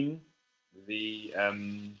seen, the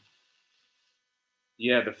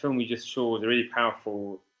film we just saw was a really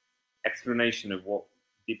powerful explanation of what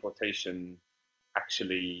deportation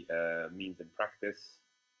actually means in practice,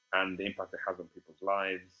 and the impact it has on people's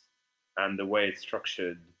lives, and the way it's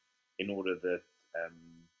structured in order that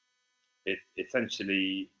it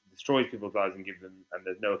essentially destroys people's lives and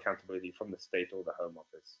there's no accountability from the state or the Home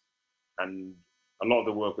Office. And a lot of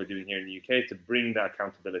the work we're doing here in the UK is to bring that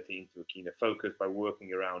accountability into a keener focus by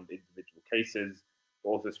working around individual cases,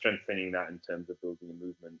 but also strengthening that in terms of building a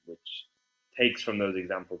movement which takes from those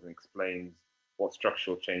examples and explains what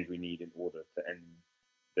structural change we need in order to end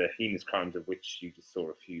the heinous crimes of which you just saw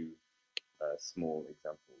a few small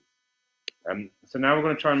examples. So now we're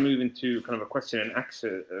going to try and move into kind of a question and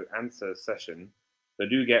answer session. So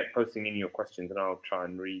do get posting in your questions and I'll try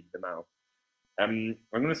and read them out. I'm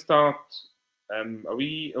going to start. Are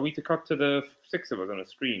we to cut to the 6 of us on a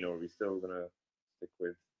screen, or are we still going to stick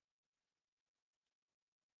with?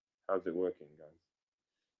 How's it working,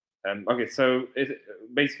 guys? Okay, so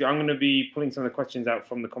basically, I'm going to be pulling some of the questions out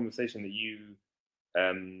from the conversation that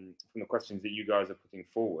from the questions that you guys are putting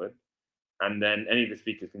forward, and then any of the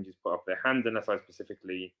speakers can just put up their hands, unless I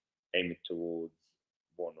specifically aim it towards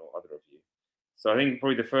one or other of you. So I think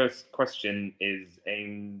probably the first question is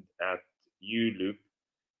aimed at you, Loup,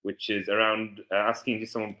 which is around asking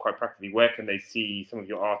just someone quite practically, where can they see some of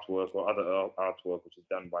your artwork or other artwork which is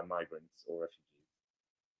done by migrants or refugees?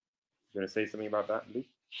 You want to say something about that, Loup?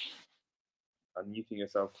 Unmuting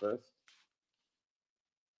yourself first.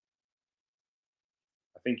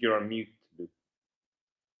 I think you're on mute, Loup.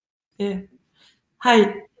 Yeah.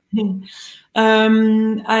 Hi.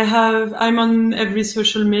 I'm on every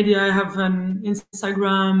social media. I have an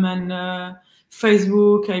Instagram and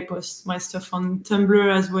Facebook. I post my stuff on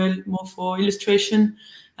Tumblr as well, more for illustration.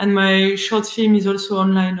 And my short film is also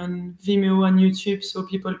online on Vimeo and YouTube, so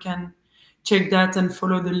people can check that and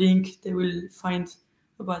follow the link they will find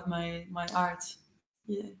about my art.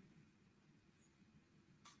 Yeah.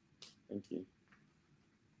 Thank you.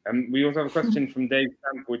 We also have a question from Dave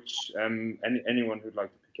Camp, which anyone who'd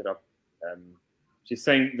like to pick it up. She's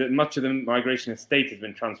saying that much of the migration estate has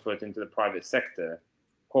been transferred into the private sector.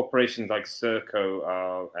 Corporations like Serco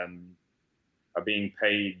are being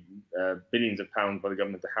paid billions of pounds by the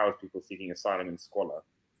government to house people seeking asylum in squalor.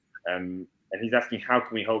 And he's asking, how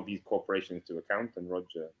can we hold these corporations to account? And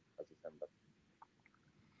Roger has his hand up.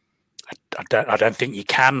 I don't think you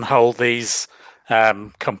can hold these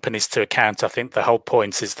companies to account. I think the whole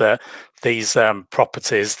point is that these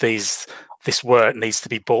properties, this work needs to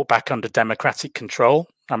be brought back under democratic control.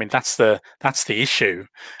 I mean, that's the issue.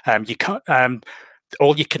 You can't.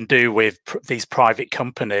 All you can do with these private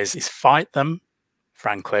companies is fight them,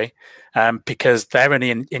 frankly, because they're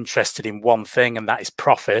only interested in one thing, and that is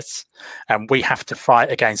profit. And we have to fight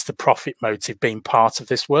against the profit motive being part of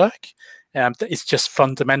this work. It's just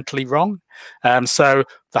fundamentally wrong. So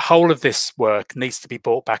the whole of this work needs to be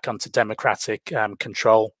brought back onto democratic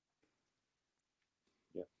control.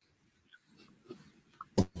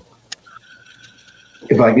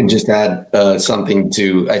 If I could just add something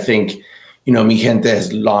to, I think, McKenzie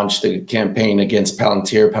has launched a campaign against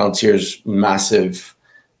Palantir. Palantir's massive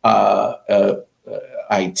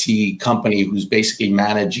IT company who's basically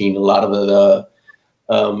managing a lot of the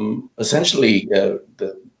essentially the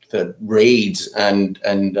raids and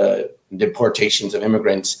deportations of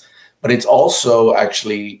immigrants, but it's also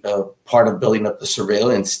actually part of building up the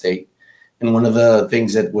surveillance state. And one of the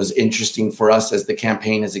things that was interesting for us as the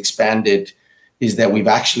campaign has expanded is that we've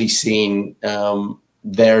actually seen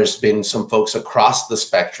there's been some folks across the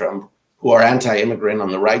spectrum who are anti-immigrant on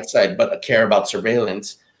the right side, but care about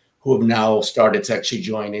surveillance, who have now started to actually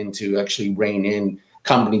join in to actually rein in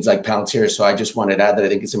companies like Palantir. So I just wanted to add that I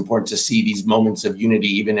think it's important to see these moments of unity,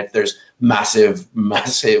 even if there's massive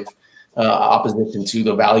opposition to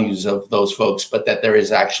the values of those folks, but that there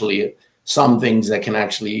is actually some things that can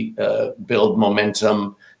actually build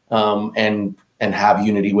momentum and have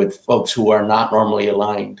unity with folks who are not normally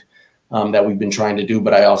aligned, that we've been trying to do.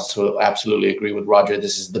 But I also absolutely agree with Roger.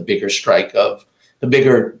 This is the bigger the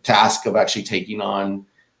bigger task of actually taking on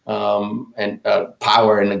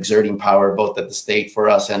power and exerting power, both at the state for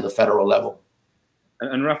us and the federal level.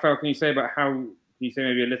 And Rafael, can you say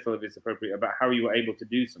maybe a little, if it's appropriate, about how you were able to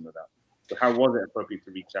do some of that? So how was it appropriate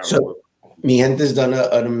to reach out? So McKenzie's done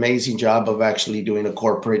an amazing job of actually doing a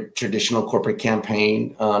traditional corporate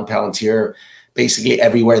campaign on Palantir, basically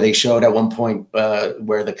everywhere they showed at one point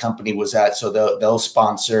where the company was at. So they'll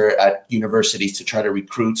sponsor at universities to try to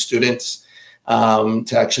recruit students.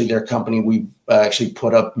 to actually their company. We've actually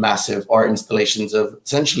put up massive art installations of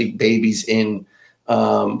essentially babies in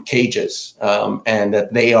cages, and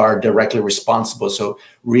that they are directly responsible. So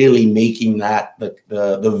really making that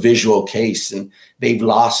the visual case. And they've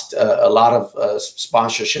lost a lot of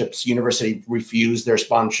sponsorships. University refused their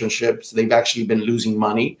sponsorships. They've actually been losing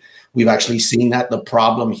money. We've actually seen that. The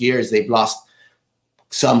problem here is they've lost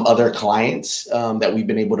some other clients that we've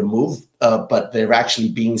been able to move, but they're actually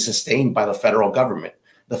being sustained by the federal government.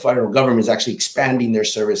 The federal government is actually expanding their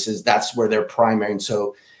services. That's where they're primary. And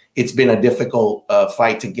so it's been a difficult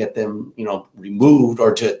fight to get them, removed,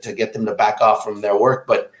 or to get them to back off from their work.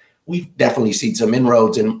 But we've definitely seen some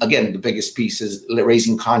inroads. And again, the biggest piece is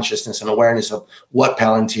raising consciousness and awareness of what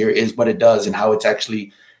Palantir is, what it does, and how it's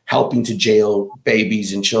actually helping to jail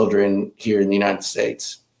babies and children here in the United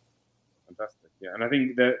States. Fantastic. Yeah, and I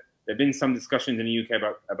think that there have been some discussions in the UK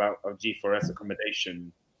about G4S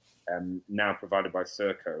accommodation now provided by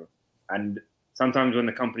Serco. And sometimes when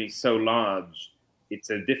the company is so large, it's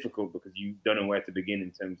difficult because you don't know where to begin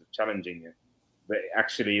in terms of challenging it. But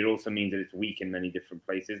actually, it also means that it's weak in many different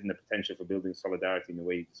places, and the potential for building solidarity in the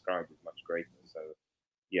way you described is much greater. So,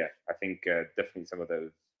 yeah, I think definitely some of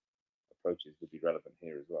those approaches would be relevant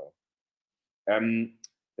here as well.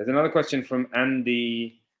 There's another question from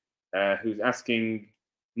Andy, who's asking,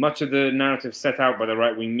 much of the narrative set out by the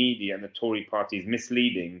right-wing media and the Tory party is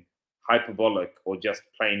misleading, hyperbolic, or just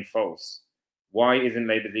plain false. Why isn't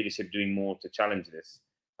Labour leadership doing more to challenge this?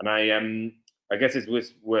 And I guess it's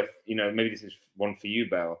worth, maybe this is one for you,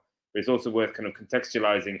 Belle, but it's also worth kind of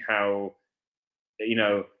contextualizing how,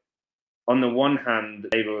 on the one hand,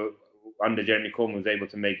 Labour under Jeremy Corbyn was able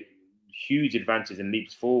to make huge advances and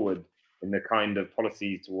leaps forward in the kind of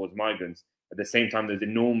policies towards migrants. At the same time, there's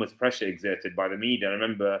enormous pressure exerted by the media. I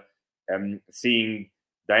remember seeing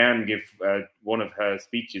Diane give one of her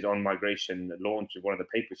speeches on migration, the launch of one of the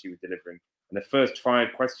papers she was delivering. And the first 5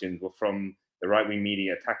 questions were from the right-wing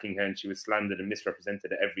media attacking her, and she was slandered and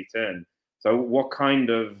misrepresented at every turn. So what kind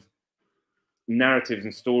of narratives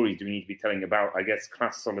and stories do we need to be telling about, I guess,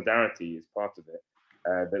 class solidarity is part of it,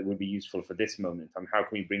 that would be useful for this moment? And how can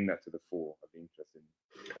we bring that to the fore? I'd be interested.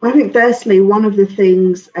 I think firstly, one of the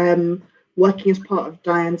things, working as part of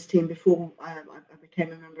Diane's team before I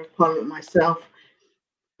became a member of Parliament myself,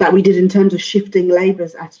 that we did in terms of shifting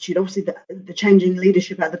Labour's attitude. Obviously, the changing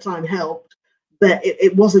leadership at the time helped, but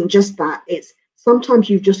it wasn't just that. It's sometimes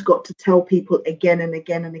you've just got to tell people again and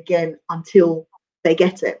again and again until they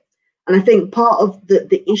get it. And I think part of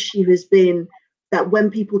the issue has been that when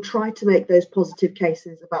people try to make those positive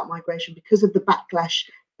cases about migration, because of the backlash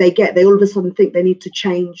they get, they all of a sudden think they need to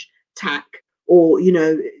change tack, or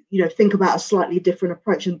think about a slightly different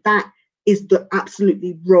approach, and that is the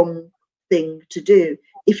absolutely wrong thing to do.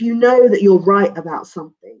 If you know that you're right about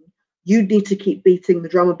something, you need to keep beating the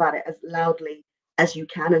drum about it as loudly as you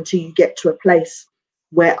can until you get to a place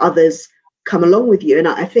where others come along with you. And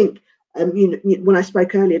I think when I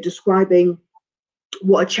spoke earlier describing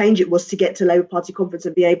what a change it was to get to Labour Party conference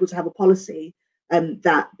and be able to have a policy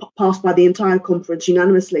that passed by the entire conference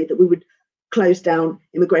unanimously, that we would close down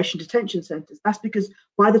immigration detention centres. That's because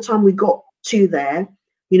by the time we got to there,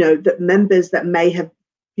 that members that may have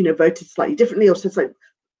voted slightly differently or said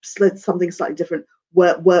something slightly different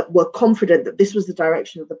were confident that this was the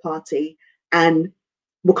direction of the party, and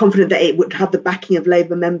were confident that it would have the backing of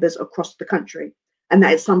Labour members across the country, and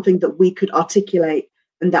that it's something that we could articulate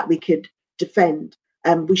and that we could defend.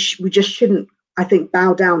 And we just shouldn't, I think,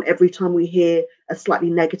 bow down every time we hear a slightly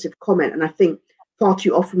negative comment. And I think far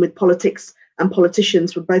too often with politics and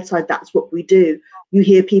politicians from both sides, that's what we do. You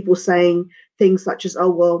hear people saying things such as, oh,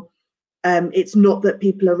 well, it's not that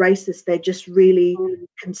people are racist, they're just really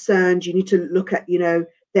concerned. You need to look at,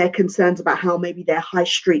 their concerns about how maybe their high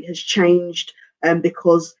street has changed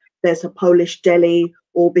because there's a Polish deli,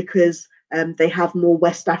 or because they have more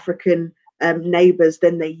West African neighbours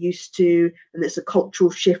than they used to, and it's a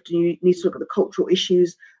cultural shift, and you need to look at the cultural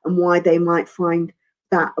issues and why they might find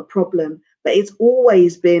that a problem. But it's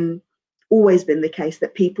always been the case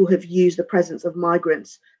that people have used the presence of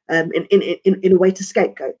migrants in a way to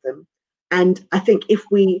scapegoat them. And I think if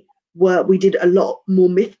we did a lot more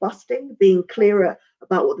myth busting, being clearer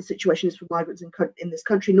about what the situation is for migrants in this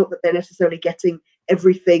country, not that they're necessarily getting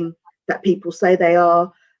everything that people say they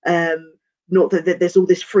are, not that there's all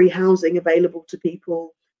this free housing available to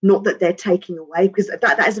people, not that they're taking away, because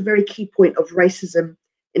that is a very key point of racism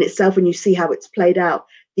in itself, and you see how it's played out.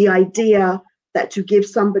 The idea that to give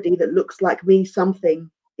somebody that looks like me something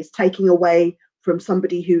is taking away from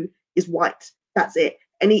somebody who is white. That's it.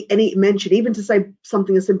 Any mention, even to say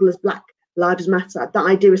something as simple as Black Lives Matter, that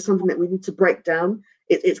idea is something that we need to break down.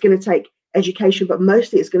 It's going to take education, but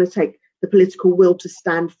mostly it's going to take the political will to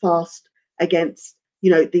stand fast against,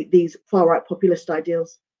 you know, these far-right populist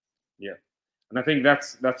ideals. Yeah, and I think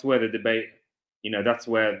that's where the debate, you know, that's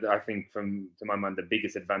where I think, to my mind, the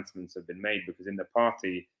biggest advancements have been made, because in the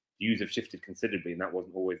party, views have shifted considerably, and that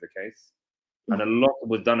wasn't always the case. And a lot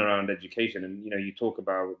was done around education. And, you know, you talk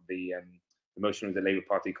about the motion of the Labour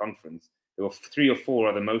Party conference. There were 3 or 4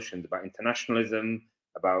 other motions about internationalism,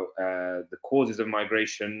 about the causes of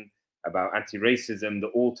migration, about anti-racism,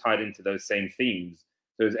 that all tied into those same themes.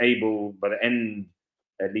 So it was able, by the end,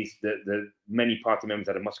 at least the many party members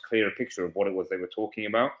had a much clearer picture of what it was they were talking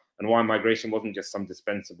about, and why migration wasn't just some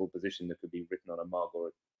dispensable position that could be written on a mug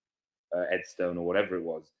or Edstone or whatever it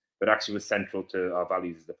was, but actually was central to our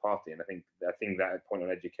values as the party. And I think that point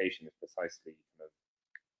on education is precisely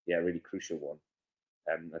a really crucial one.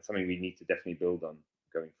 That's something we need to definitely build on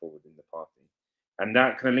going forward in the party. And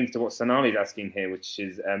that kind of links to what Sonali is asking here, which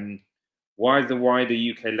is why is the wider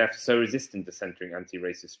UK left so resistant to centering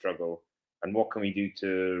anti-racist struggle, and what can we do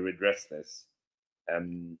to redress this?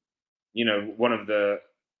 You know,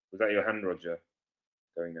 was that your hand, Roger,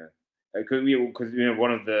 going there? Because, you know,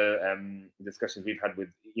 one of the discussions we've had with,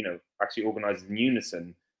 you know, actually organisers in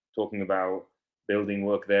Unison, talking about building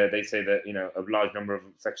work there, they say that, you know, a large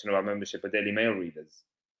section of our membership are Daily Mail readers,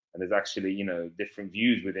 and there's actually, you know, different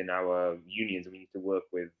views within our unions, and we need to work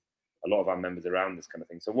with a lot of our members around this kind of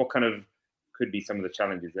thing. So what kind of could be some of the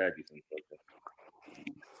challenges there, do you think, Roger?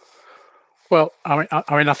 Well,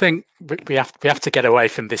 I think we have to get away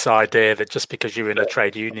from this idea that just because you're in a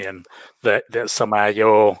trade union, that somehow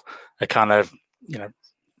you're a kind of, you know,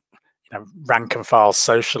 rank and file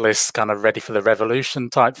socialist, kind of ready for the revolution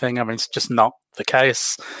type thing. I mean, it's just not the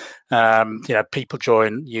case. You know, people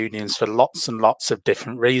join unions for lots and lots of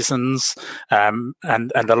different reasons, and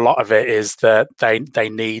a lot of it is that they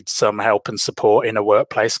need some help and support in a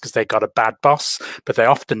workplace because they got a bad boss, but they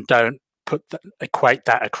often don't equate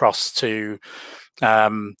that across to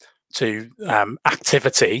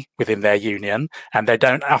activity within their union, and they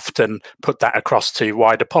don't often put that across to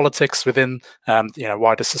wider politics within you know,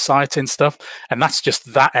 wider society and stuff. And that's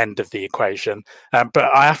just that end of the equation. But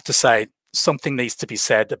I have to say, something needs to be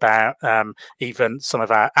said about even some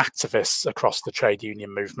of our activists across the trade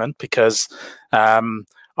union movement, because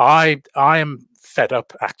I am fed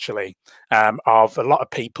up, actually, of a lot of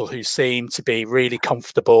people who seem to be really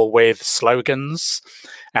comfortable with slogans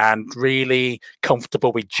and really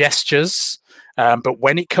comfortable with gestures. But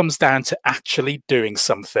when it comes down to actually doing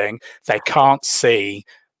something, they can't see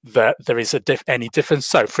that there is any difference.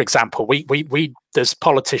 So, for example, there's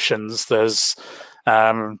politicians, there's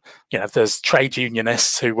you know, there's trade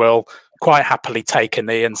unionists who will quite happily take a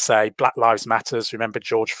knee and say Black Lives Matters, remember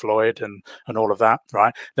George Floyd and all of that,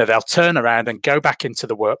 right? Now they'll turn around and go back into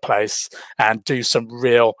the workplace and do some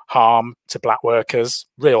real harm to black workers,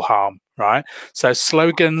 real harm, right? So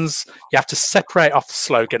slogans, you have to separate off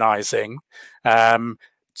sloganizing and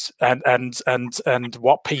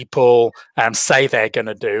what people say they're going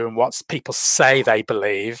to do and what people say they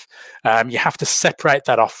believe. You have to separate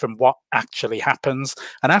that off from what actually happens.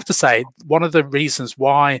 And I have to say, one of the reasons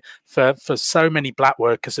why for so many black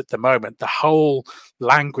workers at the moment, the whole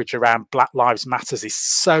language around Black Lives Matters is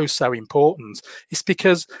so important, is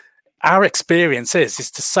because our experience is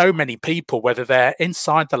to so many people, whether they're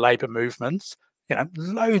inside the labour movement, you know,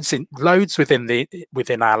 loads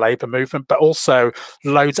within our labour movement, but also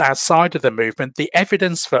loads outside of the movement. The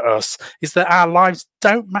evidence for us is that our lives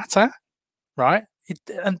don't matter, right?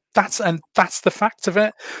 And that's the fact of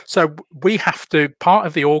it. So we have to, part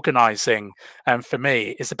of the organising, for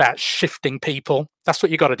me, is about shifting people. That's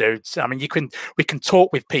what you got to do. I mean, we can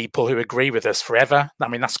talk with people who agree with us forever. I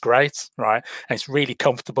mean, that's great, right? And it's really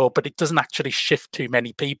comfortable, but it doesn't actually shift too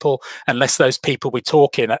many people unless those people we're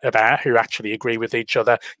talking about who actually agree with each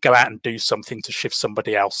other go out and do something to shift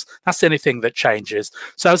somebody else. That's the only thing that changes.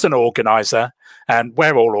 So as an organiser, and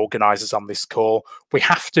we're all organisers on this call, we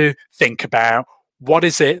have to think about what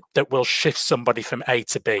is it that will shift somebody from A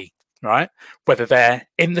to B, right? Whether they're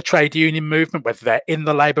in the trade union movement, whether they're in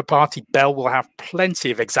the Labour Party. Bell will have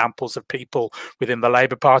plenty of examples of people within the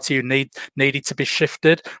Labour Party who needed to be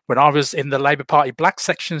shifted. When I was in the Labour Party black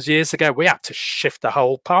sections years ago, we had to shift the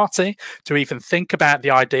whole party to even think about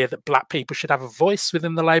the idea that black people should have a voice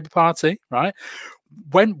within the Labour Party, right?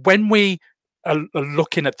 When we are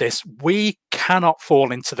looking at this, we cannot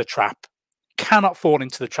fall into the trap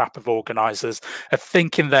of organisers of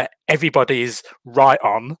thinking that everybody is right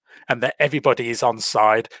on and that everybody is on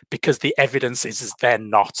side, because the evidence is they're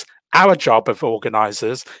not. Our job of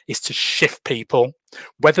organisers is to shift people,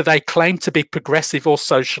 whether they claim to be progressive or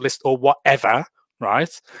socialist or whatever, right?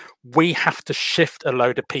 We have to shift a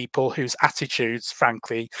load of people whose attitudes,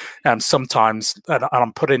 frankly, sometimes, and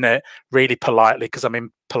I'm putting it really politely because I'm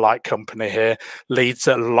in polite company here, leads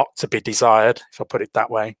a lot to be desired, if I put it that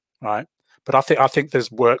way, right? But I think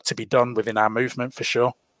there's work to be done within our movement for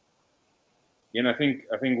sure. Yeah, and I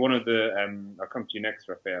think one of the I'll come to you next,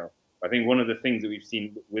 Rafael. I think one of the things that we've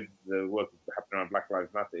seen with the work that's happening on Black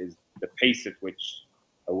Lives Matter is the pace at which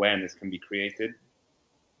awareness can be created.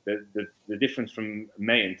 The difference from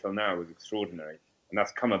May until now is extraordinary, and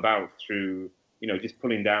that's come about through, you know, just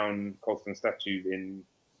pulling down Colston statue in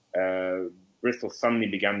Bristol. Suddenly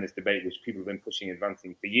began this debate, which people have been pushing,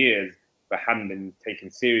 advancing for years, but hadn't been taken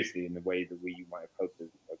seriously in the way that we might have hoped as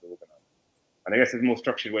organised. And I guess there's more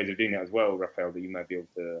structured ways of doing that as well, Rafael, that you might be able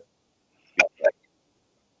to speak to.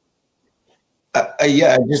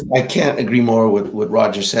 Yeah, I can't agree more with what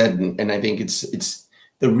Roger said, and I think it's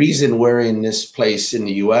the reason we're in this place in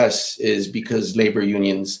the U.S. is because labor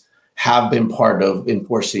unions have been part of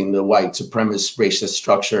enforcing the white supremacist racist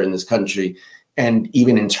structure in this country, and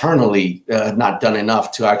even internally have not done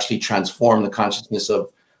enough to actually transform the consciousness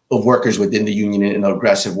of workers within the union in an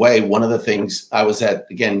aggressive way. One of the things I was at,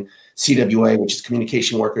 again, CWA, which is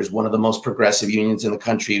Communication Workers, one of the most progressive unions in the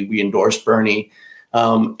country. We endorsed Bernie,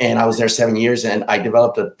 and I was there 7 years, and I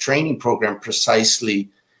developed a training program precisely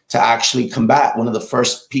to actually combat. One of the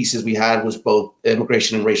first pieces we had was both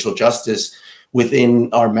immigration and racial justice within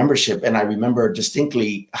our membership. And I remember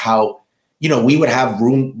distinctly how, you know, we would have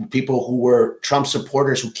people who were Trump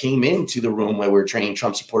supporters who came into the room where we were training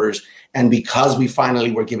Trump supporters. And because we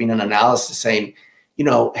finally were giving an analysis saying, you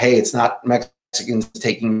know, hey, it's not Mexicans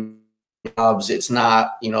taking jobs, it's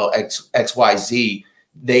not, you know, XYZ,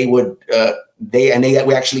 they would, we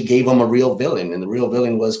actually gave them a real villain, and the real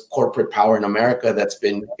villain was corporate power in America that's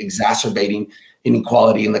been exacerbating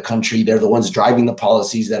inequality in the country. They're the ones driving the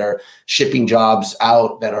policies that are shipping jobs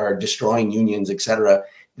out, that are destroying unions, etc.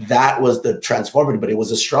 That was the transformative, but it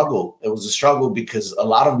was a struggle. It was a struggle because a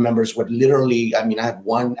lot of members would literally, I mean, I have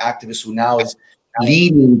one activist who now is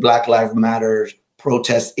leading Black Lives Matter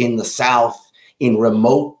protests in the South, in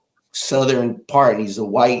remote southern part. He's a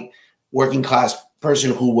white working class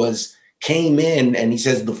person who came in, and he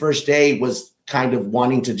says the first day was kind of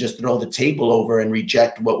wanting to just throw the table over and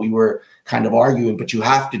reject what we were kind of arguing. But you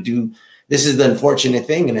have to do, this is the unfortunate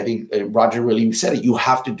thing, and I think Roger really said it, you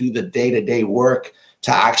have to do the day-to-day work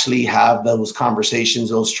to actually have those conversations,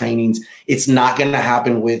 those trainings. It's not going to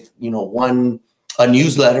happen with, you know, a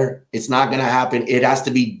newsletter. It's not going to happen. It has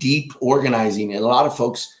to be deep organizing. And a lot of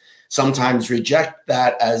folks sometimes reject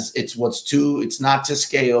that as it's not to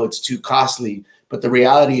scale, it's too costly. But the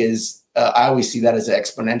reality is, I always see that as an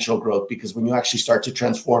exponential growth, because when you actually start to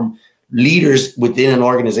transform leaders within an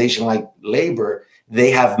organization like labor,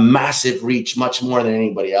 they have massive reach, much more than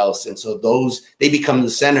anybody else. And so they become the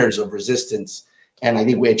centers of resistance. And I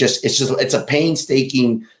think it's a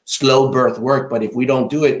painstaking, slow birth work. But if we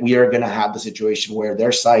don't do it, we are going to have the situation where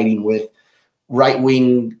they're siding with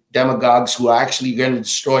right-wing demagogues who are actually going to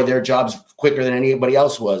destroy their jobs quicker than anybody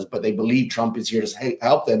else was. But they believe Trump is here to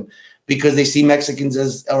help them, because they see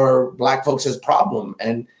Mexicans or Black folks as problem.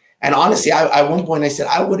 And honestly, at one point I said,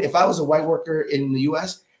 if I was a white worker in the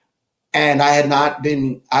US and I had not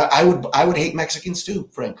been, I would hate Mexicans too,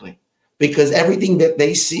 frankly, because everything that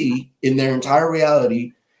they see in their entire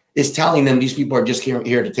reality is telling them these people are just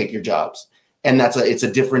here to take your jobs. And it's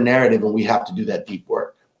a different narrative, and we have to do that deep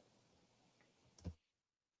work.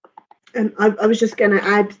 And I was just going to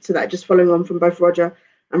add to that, just following on from both Roger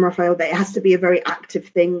and Rafael, that it has to be a very active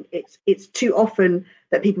thing. It's too often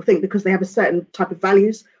that people think because they have a certain type of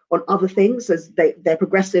values on other things, as they're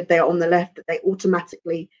progressive, they're on the left, that they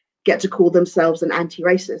automatically get to call themselves an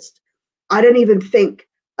anti-racist. I don't even think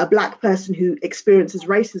a Black person who experiences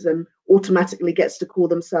racism automatically gets to call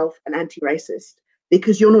themselves an anti-racist,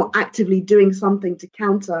 because you're not actively doing something to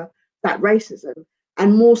counter that racism.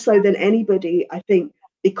 And more so than anybody, I think,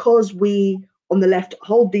 because we on the left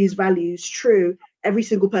hold these values true, every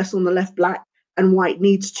single person on the left, Black and white,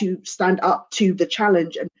 needs to stand up to the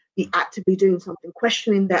challenge and be actively doing something,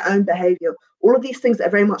 questioning their own behavior. All of these things that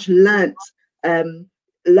are very much learned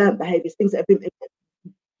behaviors, things that have been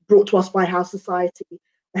brought to us by how society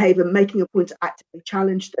behave, and making a point to actively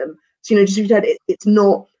challenge them. So, just as you said, it's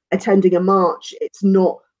not attending a march, it's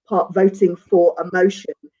not voting for a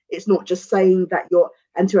motion, it's not just saying that you're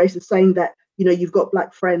anti-racist, saying that you've got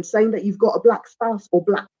Black friends, saying that you've got a Black spouse or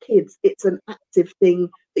Black kids. It's an active thing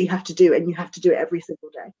that you have to do, and you have to do it every single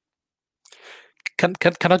day. Can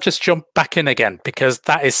I just jump back in again, because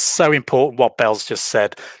that is so important what Belle's just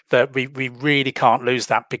said, that we really can't lose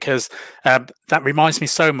that, because that reminds me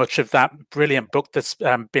so much of that brilliant book that's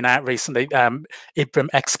been out recently,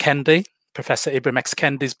 Professor Ibram X.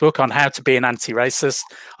 Kendi's book on how to be an anti-racist.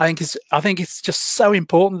 I think it's just so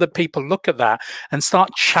important that people look at that and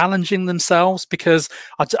start challenging themselves, because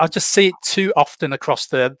I just see it too often across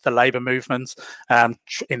the labour movement,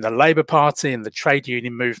 in the Labour Party, in the trade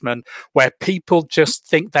union movement, where people just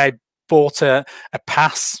think they bought a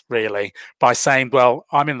pass, really, by saying, well,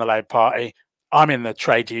 I'm in the Labour Party, I'm in the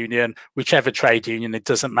trade union, whichever trade union, it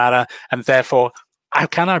doesn't matter, and therefore how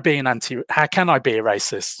can I be a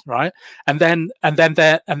racist, right? And then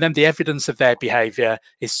the evidence of their behaviour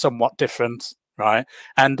is somewhat different, right?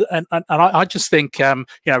 And I just think you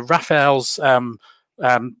know, Rafael's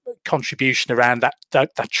contribution around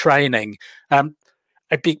that training.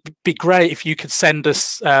 It'd be great if you could send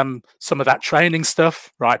us some of that training stuff,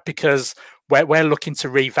 right? Because we're looking to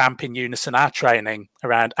revamp in unison our training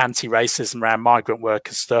around anti-racism, around migrant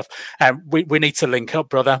workers stuff. And we need to link up,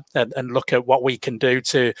 brother, and look at what we can do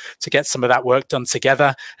to get some of that work done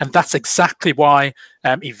together. And that's exactly why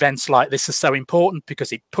events like this are so important,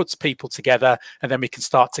 because it puts people together, and then we can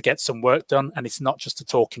start to get some work done. And it's not just a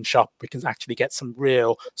talking shop. We can actually get some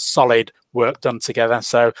real solid work done together.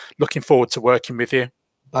 So looking forward to working with you.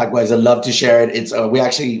 Likewise, I'd love to share it. It's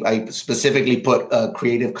I specifically put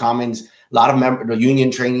Creative Commons. A lot of the union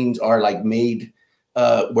trainings are like made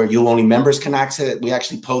where only members can access it. We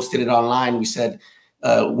actually posted it online. We said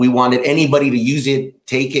we wanted anybody to use it,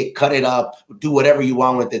 take it, cut it up, do whatever you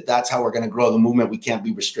want with it. That's how we're going to grow the movement. We can't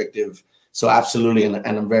be restrictive. So absolutely, and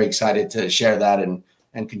I'm very excited to share that and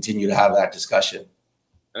continue to have that discussion.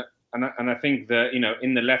 And I think that, you know,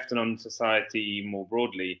 in the left and on society more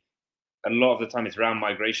broadly, a lot of the time it's around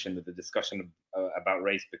migration that the discussion about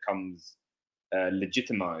race becomes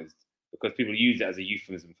legitimized, because people use it as a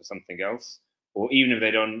euphemism for something else, or even if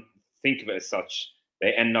they don't think of it as such,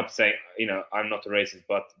 they end up saying, you know, I'm not a racist,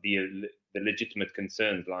 but the legitimate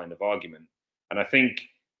concerns line of argument. And I think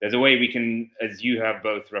there's a way we can, as you have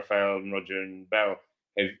both, Rafael and Roger and Belle,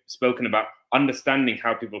 have spoken about understanding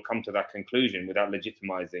how people come to that conclusion without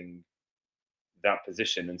legitimizing that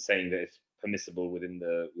position and saying that it's permissible within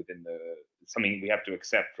the something we have to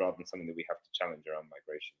accept rather than something that we have to challenge around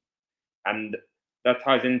migration. And that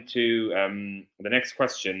ties into the next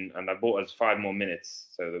question, and I bought us 5 more minutes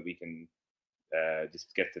so that we can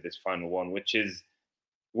just get to this final one, which is,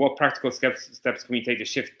 what practical steps can we take to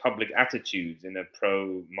shift public attitudes in a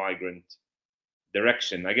pro-migrant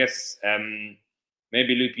direction? I guess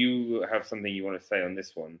maybe, Loup, you have something you want to say on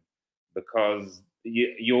this one, because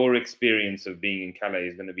your experience of being in Calais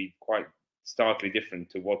is going to be quite starkly different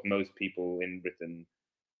to what most people in Britain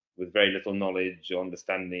with very little knowledge or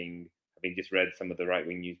understanding, having just read some of the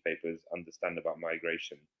right-wing newspapers, understand about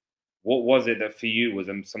migration. What was it that for you was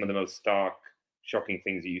some of the most stark, shocking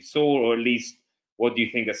things that you saw, or at least what do you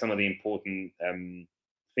think are some of the important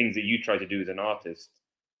things that you try to do as an artist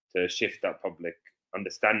to shift that public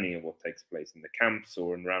understanding of what takes place in the camps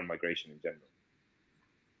or around migration in general?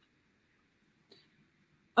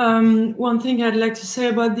 One thing I'd like to say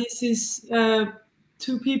about this is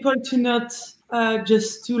to people to not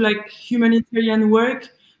just do like humanitarian work,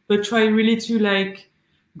 but try really to like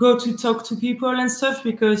go to talk to people and stuff,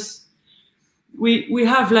 because we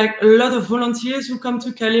have like a lot of volunteers who come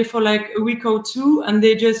to Calais for like a week or 2, and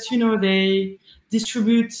they just, you know, they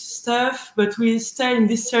distribute stuff, but we stay in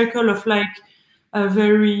this circle of like a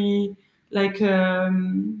very like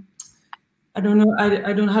I don't know,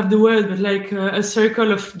 I don't have the word, but like a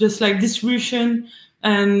circle of just like distribution.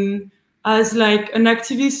 And as like an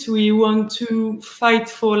activist, we want to fight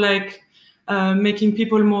for like making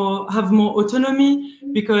people have more autonomy,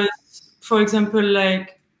 because, for example,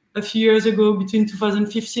 like a few years ago, between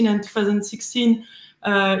 2015 and 2016,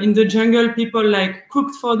 in the jungle, people like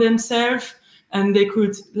cooked for themselves, and they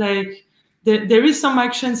could like, there is some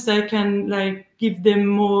actions that can like give them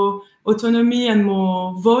more autonomy and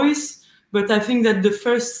more voice. But I think that the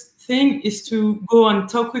first thing is to go and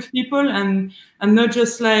talk with people, and not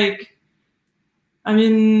just like, I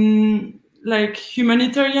mean, like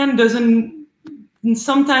humanitarian doesn't,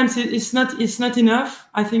 sometimes it's not enough.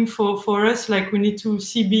 I think for us, like we need to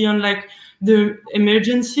see beyond like the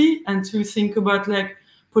emergency and to think about like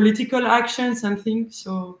political actions and things.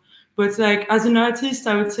 So, but like as an artist,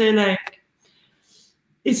 I would say like,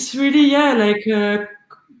 it's really, yeah, like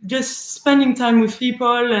just spending time with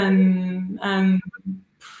people and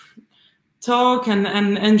talk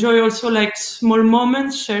and enjoy also like small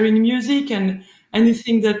moments, sharing music and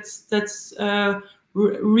anything that's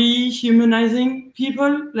rehumanizing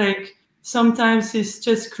people, like sometimes it's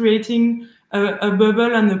just creating a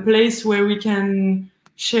bubble and a place where we can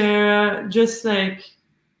share, just like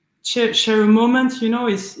share a moment, you know,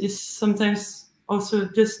 is sometimes also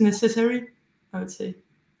just necessary, I would say.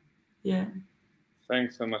 Yeah.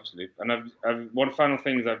 Thanks so much, Loup. And one final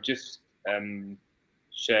thing is I've just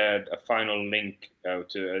shared a final link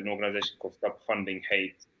to an organization called Stop Funding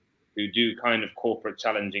Hate, who do kind of corporate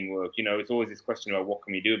challenging work. You know, it's always this question about what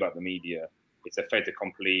can we do about the media? It's a fait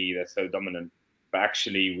accompli, they're so dominant. But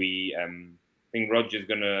actually, we, I think Roger's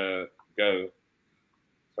going to go.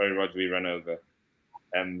 Sorry, Roger, we ran over.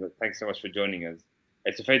 But thanks so much for joining us.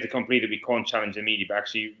 It's a fait accompli that we can't challenge the media, but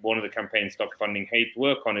actually one of the campaigns Stop Funding Hate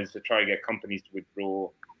work on is to try to get companies to withdraw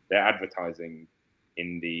their advertising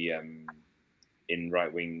in the in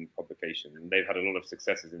right-wing publications. And they've had a lot of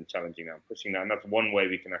successes in challenging that and pushing that. And that's one way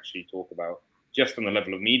we can actually talk about, just on the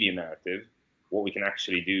level of media narrative, what we can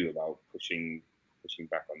actually do about pushing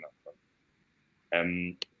back on that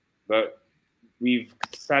front. But we've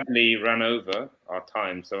sadly ran over our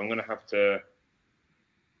time, so I'm going to have to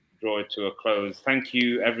draw it to a close. Thank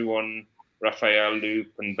you, everyone, Rafael,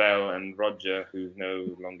 Loup, and Belle, and Roger, who's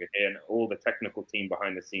no longer here, and all the technical team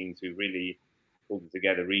behind the scenes who really pulled it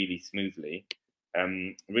together really smoothly.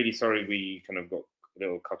 Really sorry we kind of got a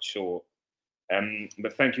little cut short.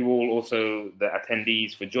 But thank you all, also the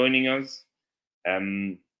attendees, for joining us.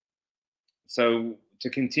 So to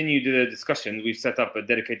continue the discussion, we've set up a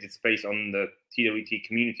dedicated space on the TWT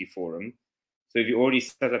community forum. So if you already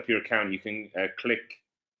set up your account, you can click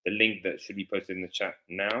the link that should be posted in the chat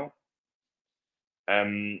now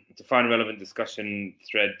to find a relevant discussion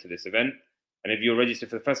thread to this event. And if you're registered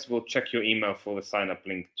for the festival, check your email for the sign-up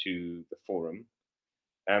link to the forum.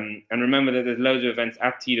 And remember that there's loads of events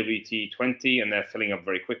at TWT20, and they're filling up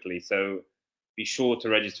very quickly. So be sure to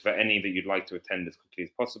register for any that you'd like to attend as quickly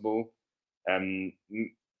as possible. You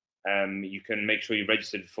can make sure you're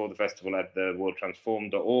registered for the festival at the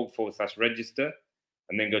worldtransformed.org/register,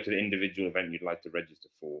 and then go to the individual event you'd like to register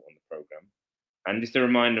for on the program. And just a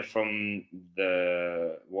reminder from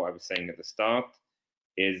what I was saying at the start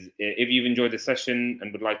is, if you've enjoyed the session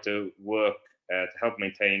and would like to work to help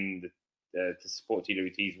maintain to support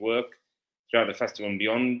TWT's work throughout the festival and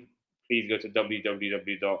beyond, please go to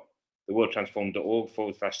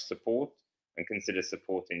www.theworldtransformed.org/support and consider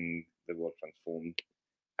supporting the World Transformed.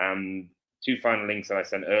 Two final links that I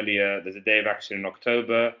sent earlier. There's a day of action in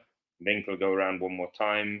October. Link will go around one more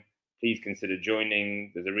time. Please consider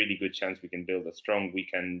joining. There's a really good chance we can build a strong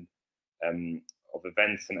weekend of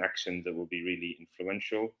events and actions that will be really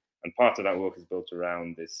influential. And part of that work is built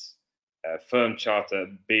around this firm charter,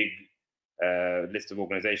 big list of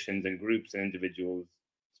organizations and groups and individuals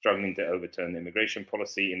struggling to overturn the immigration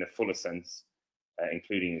policy in the fullest sense,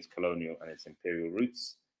 including its colonial and its imperial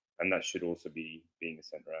roots. And that should also be being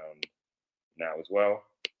sent around now as well.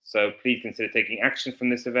 So please consider taking action from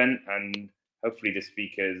this event, and hopefully the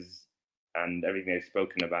speakers and everything they've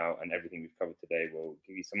spoken about and everything we've covered today will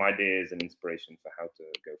give you some ideas and inspiration for how to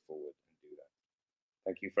go forward and do that.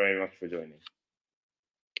 Thank you very much for joining.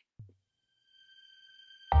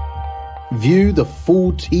 View the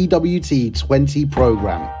full TWT20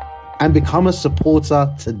 program and become a supporter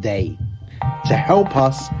today to help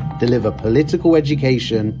us deliver political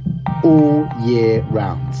education all year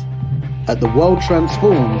round at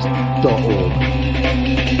theworldtransformed.org.